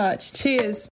so much.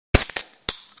 Cheers.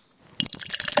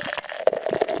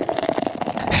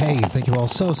 Hey, thank you all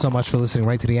so much for listening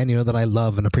right to the end. You know that I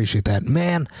love and appreciate that.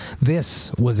 Man,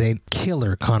 this was a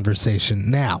killer conversation.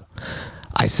 Now,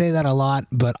 I say that a lot,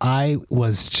 but I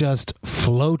was just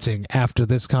floating after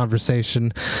this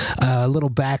conversation. A little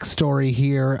backstory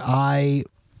here. I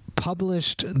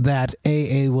published that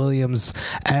A.A. Williams,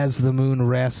 As the Moon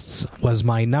Rests, was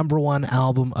my #1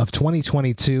 album of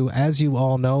 2022, as you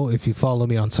all know if you follow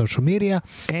me on social media.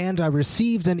 And I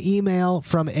received an email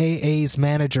from A.A.'s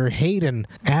manager, Hayden,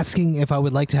 asking if I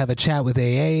would like to have a chat with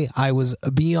A.A. I was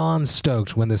beyond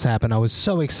stoked when this happened. I was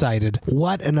so excited.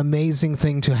 What an amazing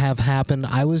thing to have happen.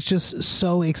 I was just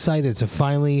so excited to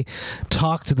finally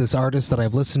talk to this artist that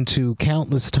I've listened to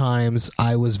countless times.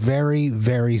 I was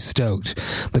very stoked.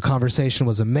 The conversation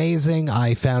was amazing.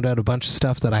 I found out a bunch of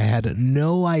stuff that I had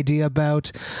no idea about,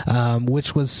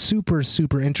 which was super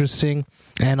interesting.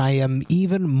 And I am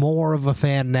even more of a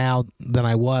fan now than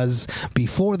I was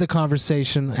before the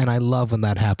conversation, and I love when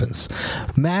that happens.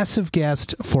 Massive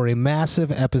guest for a massive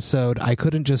episode. I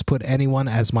couldn't just put anyone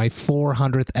as my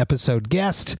 400th episode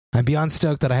guest. I'm beyond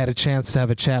stoked that I had a chance to have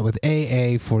a chat with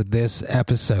A.A. for this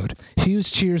episode.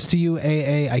 Huge cheers to you,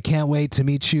 A.A. I can't wait to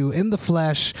meet you in the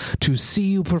flesh, to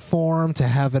see you perform, to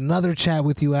have another chat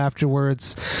with you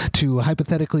afterwards, to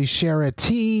hypothetically share a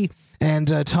tea, and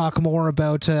talk more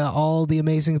about all the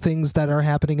amazing things that are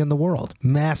happening in the world.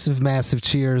 Massive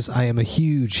cheers. I am a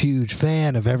huge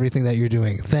fan of everything that you're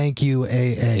doing. Thank you,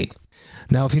 A.A.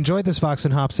 Now, if you enjoyed this Vox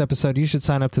and Hops episode, you should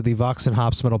sign up to the Vox and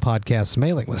Hops Metal Podcast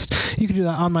mailing list. You can do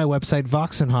that on my website,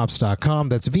 voxandhops.com.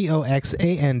 That's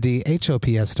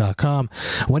VOXANDHOPS.com.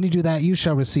 When you do that, you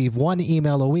shall receive one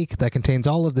email a week that contains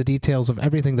all of the details of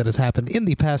everything that has happened in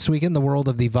the past week in the world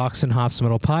of the Vox and Hops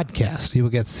Metal Podcast. You will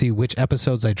get to see which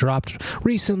episodes I dropped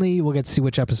recently. You will get to see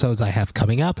which episodes I have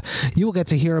coming up. You will get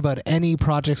to hear about any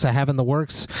projects I have in the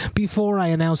works before I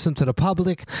announce them to the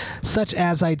public, such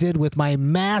as I did with my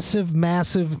massive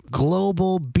massive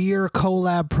global beer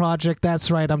collab project.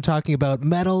 That's right, I'm talking about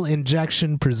Metal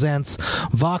Injection presents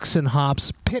Vox and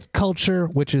Hops Pit Culture,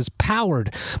 which is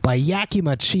powered by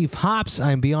Yakima Chief Hops.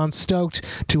 I'm beyond stoked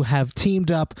to have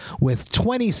teamed up with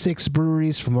 26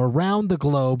 breweries from around the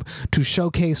globe to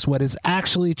showcase what is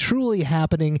actually truly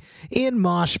happening in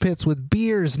mosh pits with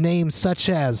beers named such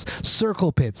as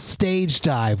Circle Pit, Stage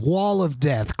Dive, Wall of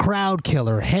Death, Crowd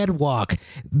Killer, Headwalk.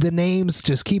 The names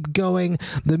just keep going.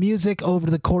 The music over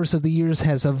the course of the years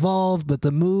has evolved, but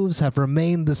the moves have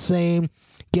remained the same.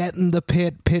 Get in the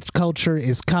pit. Pit culture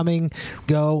is coming.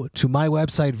 Go to my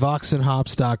website,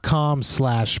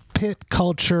 voxandhops.com/pit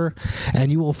culture,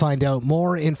 and you will find out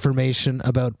more information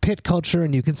about pit culture,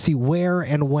 and you can see where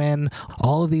and when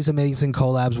all of these amazing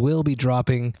collabs will be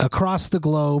dropping across the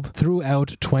globe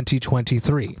throughout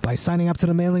 2023. By signing up to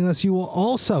the mailing list, you will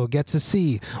also get to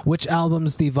see which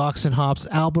albums the Vox and Hops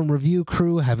album review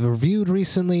crew have reviewed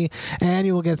recently, and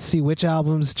you will get to see which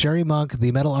albums Jerry Monk,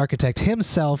 the metal architect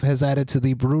himself, has added to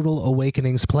the Brutal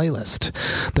Awakenings playlist.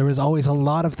 There is always a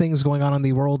lot of things going on in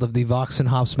the world of the Vox and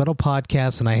Hops Metal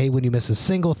Podcast, and I hate when you miss a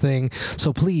single thing,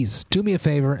 so please do me a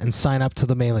favor and sign up to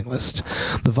the mailing list.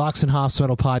 The Vox and Hops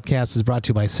Metal Podcast is brought to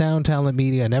you by Sound Talent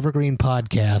Media and Evergreen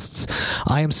Podcasts.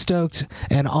 I am stoked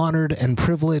and honored and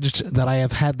privileged that I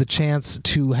have had the chance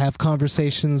to have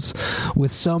conversations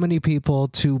with so many people,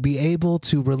 to be able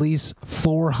to release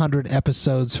 400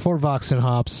 episodes for Vox and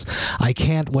Hops. I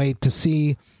can't wait to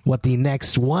see what the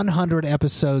next 100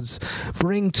 episodes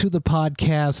bring to the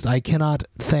podcast. I cannot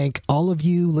thank all of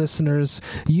you listeners,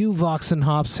 you Vox and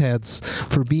Hops heads,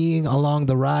 for being along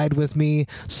the ride with me.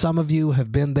 Some of you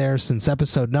have been there since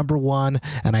episode number 1,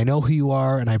 and I know who you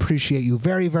are, and I appreciate you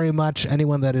very, very much.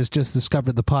 Anyone that has just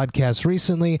discovered the podcast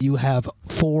recently, you have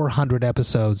 400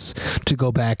 episodes to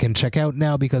go back and check out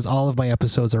now, because all of my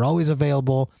episodes are always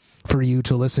available for you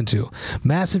to listen to.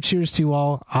 Massive cheers to you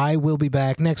all. I will be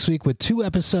back next week with 2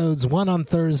 episodes, one on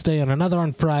Thursday and another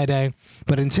on Friday.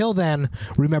 But until then,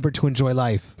 remember to enjoy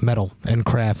life, metal, and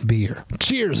craft beer.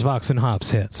 Cheers, Vox and Hops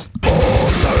hits.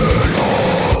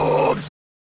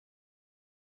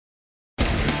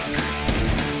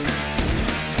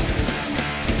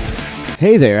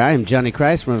 Hey there, I am Johnny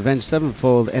Christ from Avenged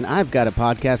Sevenfold, and I've got a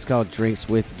podcast called Drinks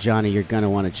with Johnny you're going to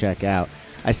want to check out.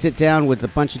 I sit down with a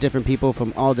bunch of different people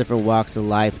from all different walks of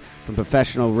life, from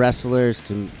professional wrestlers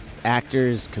to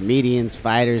actors, comedians,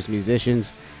 fighters,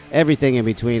 musicians, everything in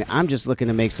between. I'm just looking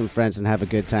to make some friends and have a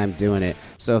good time doing it.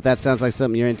 So if that sounds like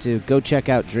something you're into, go check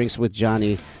out Drinks with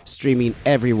Johnny, streaming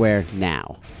everywhere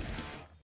now.